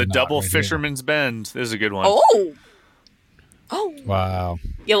a hell Ooh, of the a knot double right here. fisherman's bend. This is a good one. Oh, Wow.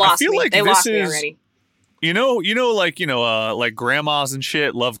 you lost feel me. like They this lost me is- already. like grandmas and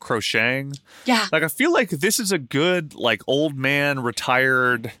shit love crocheting. Yeah. Like I feel like this is a good like old man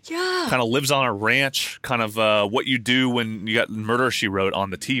retired. Yeah. Kind of lives on a ranch. Kind of what you do when you got Murder She Wrote on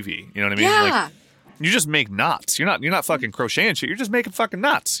the TV. You know what I mean? Yeah. Like, you just make knots. You're not fucking crocheting shit. You're just making fucking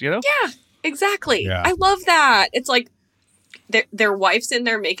knots. You know? Yeah. Exactly. Yeah. I love that. It's like their wife's in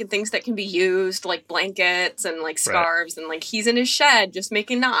there making things that can be used, like blankets and like scarves, and like he's in his shed just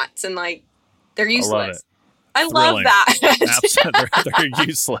making knots, and like they're useless. I love that. Absolutely. They're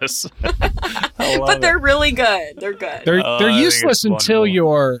useless. But they're really good. They're good. They're useless until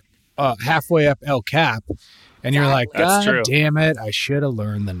you're halfway up El Cap, and you're like, That's God true. damn it! I should have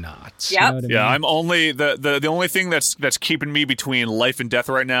learned the knots. Yep. You know what I Yeah, mean? I'm only the only thing that's keeping me between life and death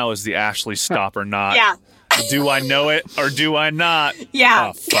right now is the Ashley stopper knot. Yeah. Do I know it or do I not? Yeah.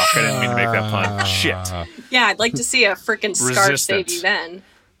 Oh fuck! I didn't mean to make that pun. Shit. Yeah, I'd like to see a freaking scarf save Resistance. you then.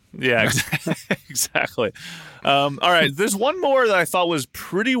 Yeah, exactly. All right, there's one more that I thought was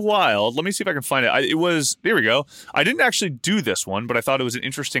pretty wild. Let me see if I can find it. Here we go. I didn't actually do this one, but I thought it was an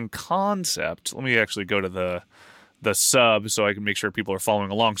interesting concept. Let me actually go to the sub so I can make sure people are following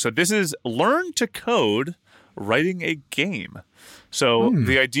along. So this is Learn to Code Writing a Game. So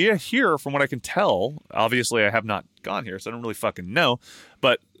the idea here, from what I can tell, obviously I have not gone here, so I don't really fucking know,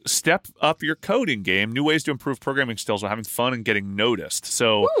 but step up your coding game, new ways to improve programming skills while having fun and getting noticed.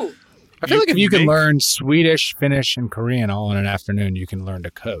 So Ooh. I feel like if you can make- learn Swedish, Finnish, and Korean all in an afternoon, you can learn to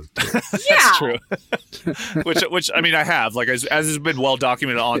code. Yeah. That's true. which I mean, I have, like, as has been well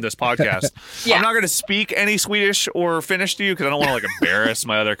documented on this podcast. Yeah. I'm not going to speak any Swedish or Finnish to you because I don't want to like embarrass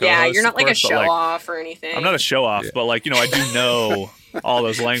my other co-hosts. Yeah, you're not of like a course, but, show off or anything. I'm not a show off, but like, I do know all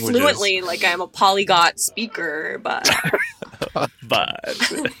those languages fluently, like I'm a polyglot speaker, but but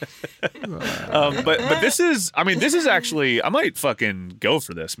this is actually, I might fucking go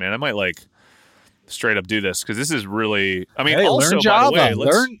for this, man. I might like straight up do this because this is really, I mean, Hey, also, learn by Java.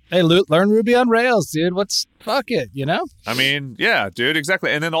 the way, Learn Ruby on Rails, dude. Fuck it, you know? I mean, yeah, dude,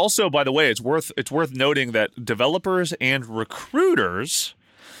 exactly. And then also, by the way, it's worth noting that developers and recruiters.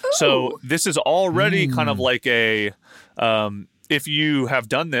 So this is already kind of like a, if you have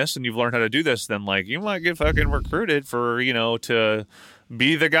done this and you've learned how to do this, then like you might get fucking recruited for, to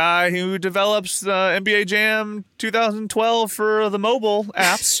be the guy who develops NBA Jam 2012 for the mobile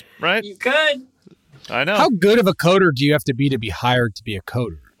apps, right? you could. I know. How good of a coder do you have to be hired to be a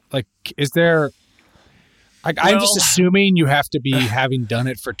coder? Like, is there... I'm just Well- assuming you have to be having done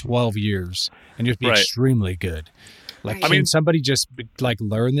it for 12 years, and you have to be Right. extremely good. Like, I can mean- somebody just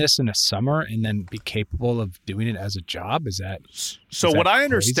learn this in a summer and then be capable of doing it as a job? Is that So Is what that I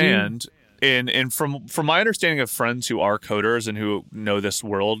crazy? understand, and from my understanding of friends who are coders and who know this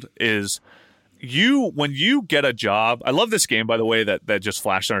world, is when you get a job. I love this game, by the way, that just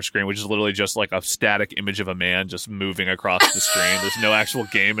flashed on our screen, which is literally just like a static image of a man just moving across the screen. There's no actual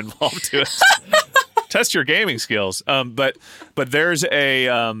game involved to it. Test your gaming skills. But there's a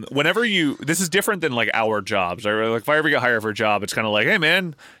whenever this is different than like our jobs. Right? Like if I ever get hired for a job, it's kind of like, hey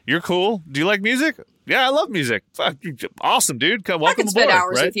man, you're cool. Do you like music? Yeah, I love music. Fuck, awesome, dude. Come, I welcome could spend aboard.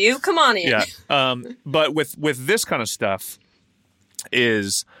 hours right? with you. Come on in. Yeah. But with this kind of stuff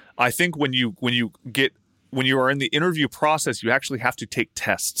is, I think when you are in the interview process, you actually have to take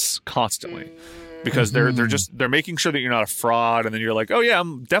tests constantly. Because they're making sure that you're not a fraud, and then you're like, oh yeah,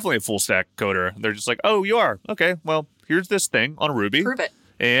 I'm definitely a full stack coder. They're just like, oh, you are, okay. Well, here's this thing on Ruby, Prove it.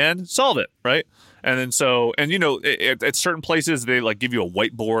 and solve it, right? And then at certain places they like give you a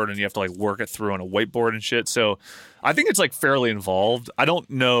whiteboard, and you have to like work it through on a whiteboard and shit. So I think it's like fairly involved. I don't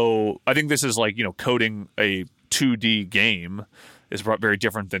know. I think this is like coding a 2D game is very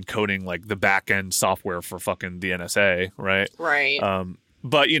different than coding like the back end software for fucking the NSA, right? Right.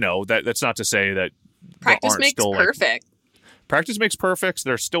 But that's not to say that Practice makes still, perfect. Practice makes perfect.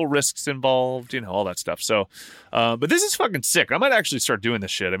 There's still risks involved, all that stuff. So, but this is fucking sick. I might actually start doing this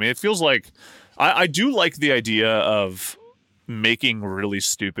shit. I mean, it feels like I do like the idea of making really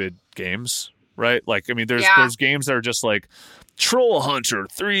stupid games, right? Like, I mean, there's games that are just like Troll Hunter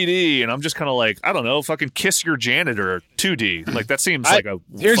 3D, and I'm just kind of like, I don't know, fucking Kiss Your Janitor 2D. Like that seems like a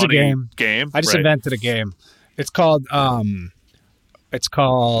here's a funny game. I just right? invented a game. It's called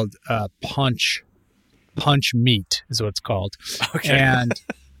Punch Meat is what it's called. Okay.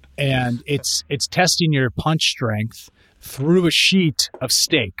 And it's testing your punch strength through a sheet of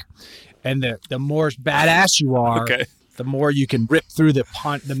steak. And the more badass you are, Okay. the more you can rip through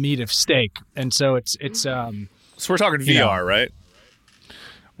the meat of steak. And so it's So we're talking VR, right?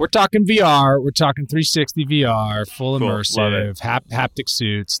 we're talking VR, we're talking 360 VR, full Cool. Love immersive, haptic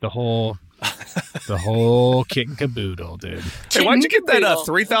suits, the whole The whole kit and caboodle, dude. Hey, why'd you get that Caboodle.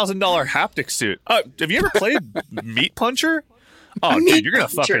 $3,000 haptic suit? Have you ever played Meat Puncher? Oh, dude, you're going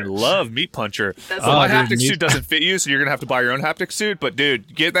to Puncher. fucking love Meat Puncher. That's So my dude, haptic Meat- suit doesn't fit you, so you're going to have to buy your own haptic suit. But,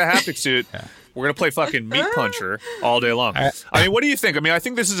 dude, get that haptic suit. We're going to play fucking Meat Puncher all day long. I mean, what do you think? I mean, I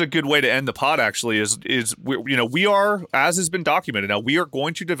think this is a good way to end the pod, actually, is we are, as has been documented now, we are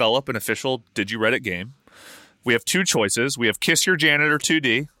going to develop an official Did You Reddit game. We have two choices. We have Kiss Your Janitor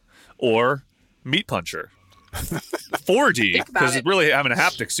 2D or Meat Puncher 4D, Think about because it. it's really having a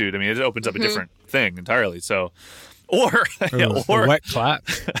haptic suit. I mean, it opens up a different thing entirely. So, or The wet clap.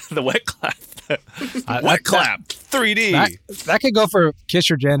 the wet clap, That- wet clap 3D. That could go for Kiss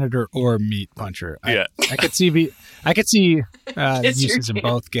Your Janitor or Meat Puncher. Yeah. I could see Kiss Your uses in Janitor.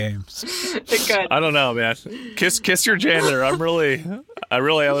 both games. Good. I don't know, man. Kiss Your Janitor. I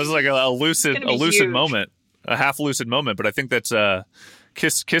was like a lucid It's gonna be huge. moment, a half lucid moment. But I think that's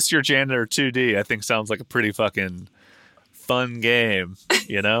Kiss Your Janitor 2D. I think sounds like a pretty fucking fun game.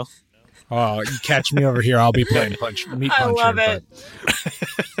 You know. Oh, you catch me over here, I'll be playing Meat Puncher. I love it.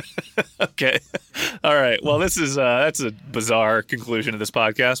 Okay. All right. Well, this is that's a bizarre conclusion of this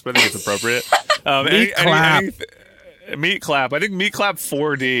podcast, but I think it's appropriate. Meat clap. Meat clap. I think Meat Clap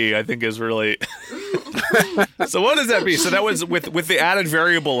 4D. I think is really. So what does that be? So that was with the added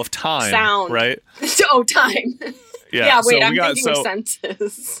variable of time, Sound. right? Oh, time. Yeah. Wait, so I'm we got, thinking so, of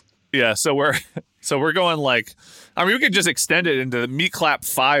senses. Yeah. So we're going like. I mean, we could just extend it into Meat Clap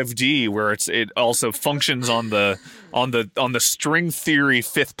 5D, where it also functions on the string theory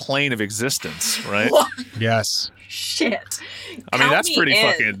fifth plane of existence, right? What? Yes. Shit. I mean, Count that's me pretty in.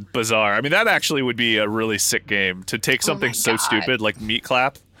 fucking bizarre. I mean, that actually would be a really sick game to take something my so God. stupid like Meat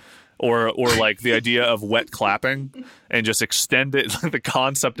Clap, or like the idea of wet clapping, and just extend it. The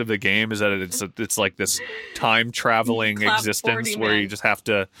concept of the game is that it's like this time traveling Clap existence 40, where man. you just have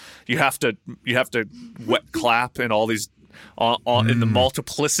to wet clap in all these in the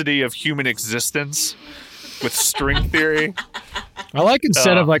multiplicity of human existence with string theory. I like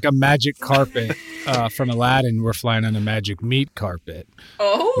instead of like a magic carpet from Aladdin, we're flying on a magic meat carpet.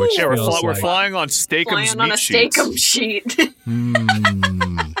 Oh. Which Yeah, we're feels like- flying on Steakums Flying on meat a sheets. Steakum sheet.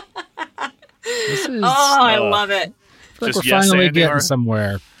 This is I love it. like just we're finally yes-anding getting our-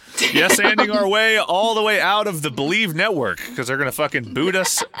 somewhere. Yes, ending our way all the way out of the Believe network because they're gonna fucking boot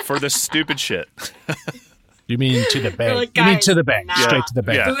us for this stupid shit. You mean to the bank? like, you mean guys, to the bank? nah. Straight to the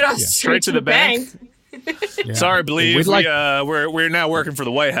bank. Yeah. Boot us straight to the bank. Yeah. Sorry, Believe. We'd like- we're now working for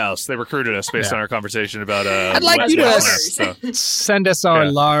the White House. They recruited us based Yeah. on our conversation about. I'd like West you to West Lab, so. send us our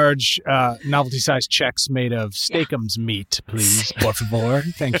Yeah. large novelty-sized checks made of Steakums meat, please, por favor.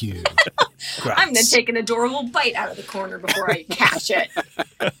 Thank you. I'm going to take an adorable bite out of the corner before I cash it.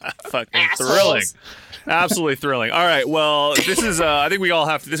 Fucking Assholes. thrilling. Absolutely thrilling. All right. Well, this is. I think we all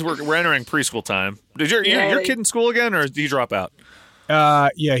have to. We're entering preschool time. Is your Yay. kid in school again, or did he drop out?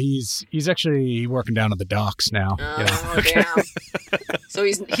 Yeah, he's actually working down at the docks now. Oh, damn. So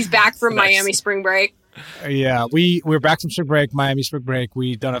he's back from Nice. Miami spring break. Yeah, we're back from spring break, Miami spring break.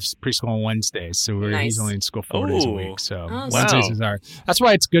 We don't have preschool on Wednesdays, so he's Nice. only in school 4 days a Ooh. week. So Oh, Wednesdays wow. is our. That's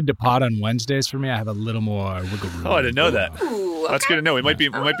why it's good to pod on Wednesdays for me. I have a little more wiggle room. Oh, I didn't know that. Ooh, That's okay. good to know. We might be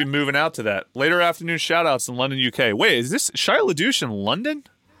moving out to that later afternoon. Shout outs in London, UK. Wait, is this Shia LaDouche in London?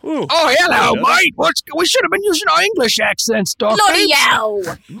 Ooh. Oh, hello, Yeah. mate. We should have been using our English accents, Doc.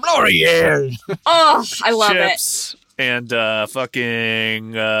 L'Oreal. L'Oreal. Oh, I love it. Chips and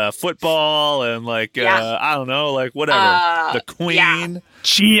fucking football and like Yeah. I don't know, like whatever. The Queen. yeah.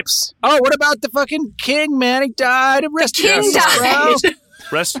 Chips. Oh, what about the fucking king, man? He died. Rest King in peace, died.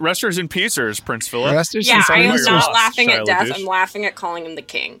 bro. Resters and Pizzers, Prince Philip. Resters Yeah, and I am Pizzers. You're not lost, laughing Shia at death. LaDouche. I'm laughing at calling him the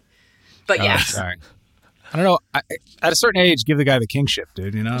king. But Oh, yes. sorry. I don't know. At a certain age, give the guy the kingship,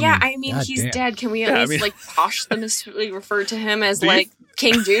 dude. You know? Yeah, I mean, God he's damn. dead. Can we at Yeah, I least mean- like posthumously refer to him as Do you- like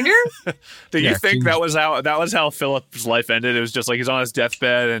King Junior? Do you Yeah, think King- that was how Philip's life ended? It was just like he's on his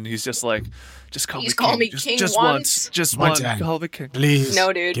deathbed and he's just like, just call Please me call king. me just, king just once. Just One once. time. Call me king. Please.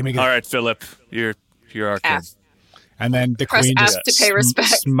 No, dude. Give me All right, Philip, you're our king. F. And then the Press queen F just to pay respect.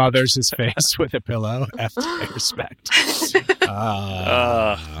 smothers his face with a pillow. F to pay respect.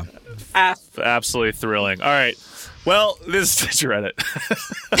 F. Absolutely thrilling. All right. Well, this is Reddit,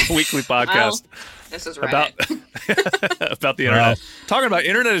 a weekly podcast This is about Reddit. about the internet. Talking about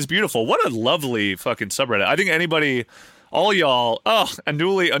internet is beautiful. What a lovely fucking subreddit. I think anybody, all y'all,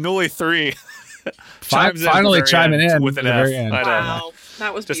 Anuli 3 chimes in at the Finally very chiming end in with an at the F. very end. I know. Wow,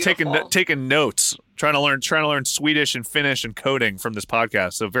 that was Just beautiful. taking notes, trying to learn Swedish and Finnish and coding from this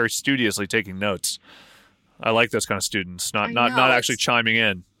podcast. So very studiously taking notes. I like those kind of students. Not know, actually it's- chiming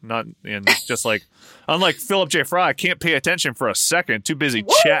in. Not in just like unlike Philip J. Fry, I can't pay attention for a second. Too busy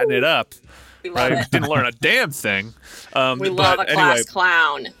chatting it up We love it. Didn't learn a damn thing. We love a class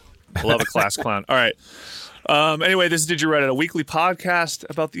clown. Love a class clown. All right. Anyway, this is Did You Reddit, a weekly podcast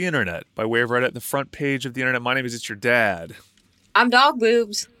about the internet by way of Reddit, the front page of the internet. My name is It's Your Dad. I'm Dog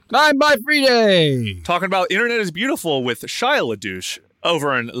Boobs. I'm by Friday. Talking about Internet is Beautiful with Shia LaDouche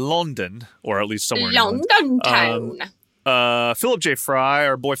over in London, or at least somewhere in London town. Philip J. Fry,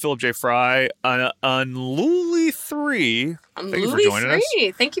 our boy Philip J. Fry, Unruly 3. Thank you for joining us.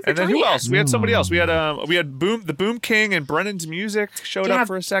 Thank you for and then joining who us. else? We had somebody else. We had the Boom King and Brennan's Music showed up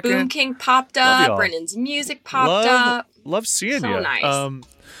for a second. Boom King popped up. Brennan's Music popped up. Love seeing so you. Nice.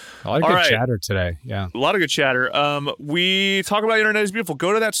 A lot of good chatter today. Yeah. A lot of good chatter. We talk about Internet is Beautiful.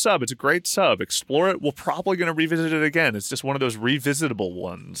 Go to that sub. It's a great sub. Explore it. We're probably going to revisit it again. It's just one of those revisitable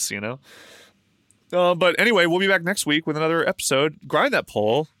ones, you know? But anyway, we'll be back next week with another episode. Grind that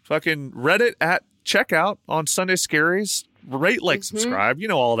poll. Fucking Reddit at checkout on Sunday Scaries. Rate, subscribe. You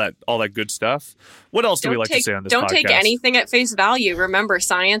know, all that good stuff. What else do we like to say on this podcast? Don't take anything at face value. Remember,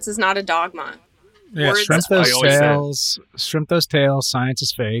 science is not a dogma. Yeah, shrimp those tails. Science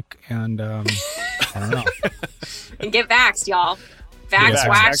is fake. And I don't know. And get vaxxed, y'all. Waxed.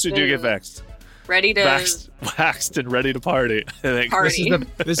 Actually do get vaxxed. Ready to... Waxed and ready to party. Party.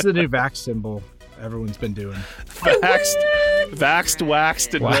 This is the new vax symbol everyone's been doing. Waxed,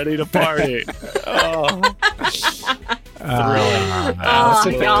 and ready to party.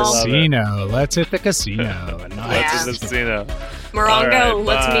 Let's hit the casino. Nice. Let's hit the casino. Morongo,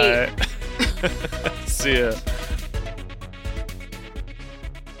 let's meet. See ya.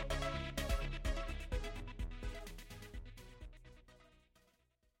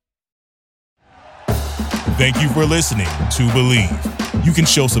 Thank you for listening to Believe. You can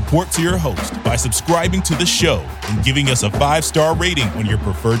show support to your host by subscribing to the show and giving us a 5-star rating on your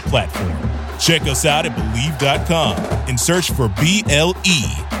preferred platform. Check us out at Believe.com and search for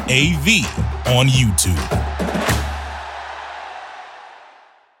BLEAV on YouTube.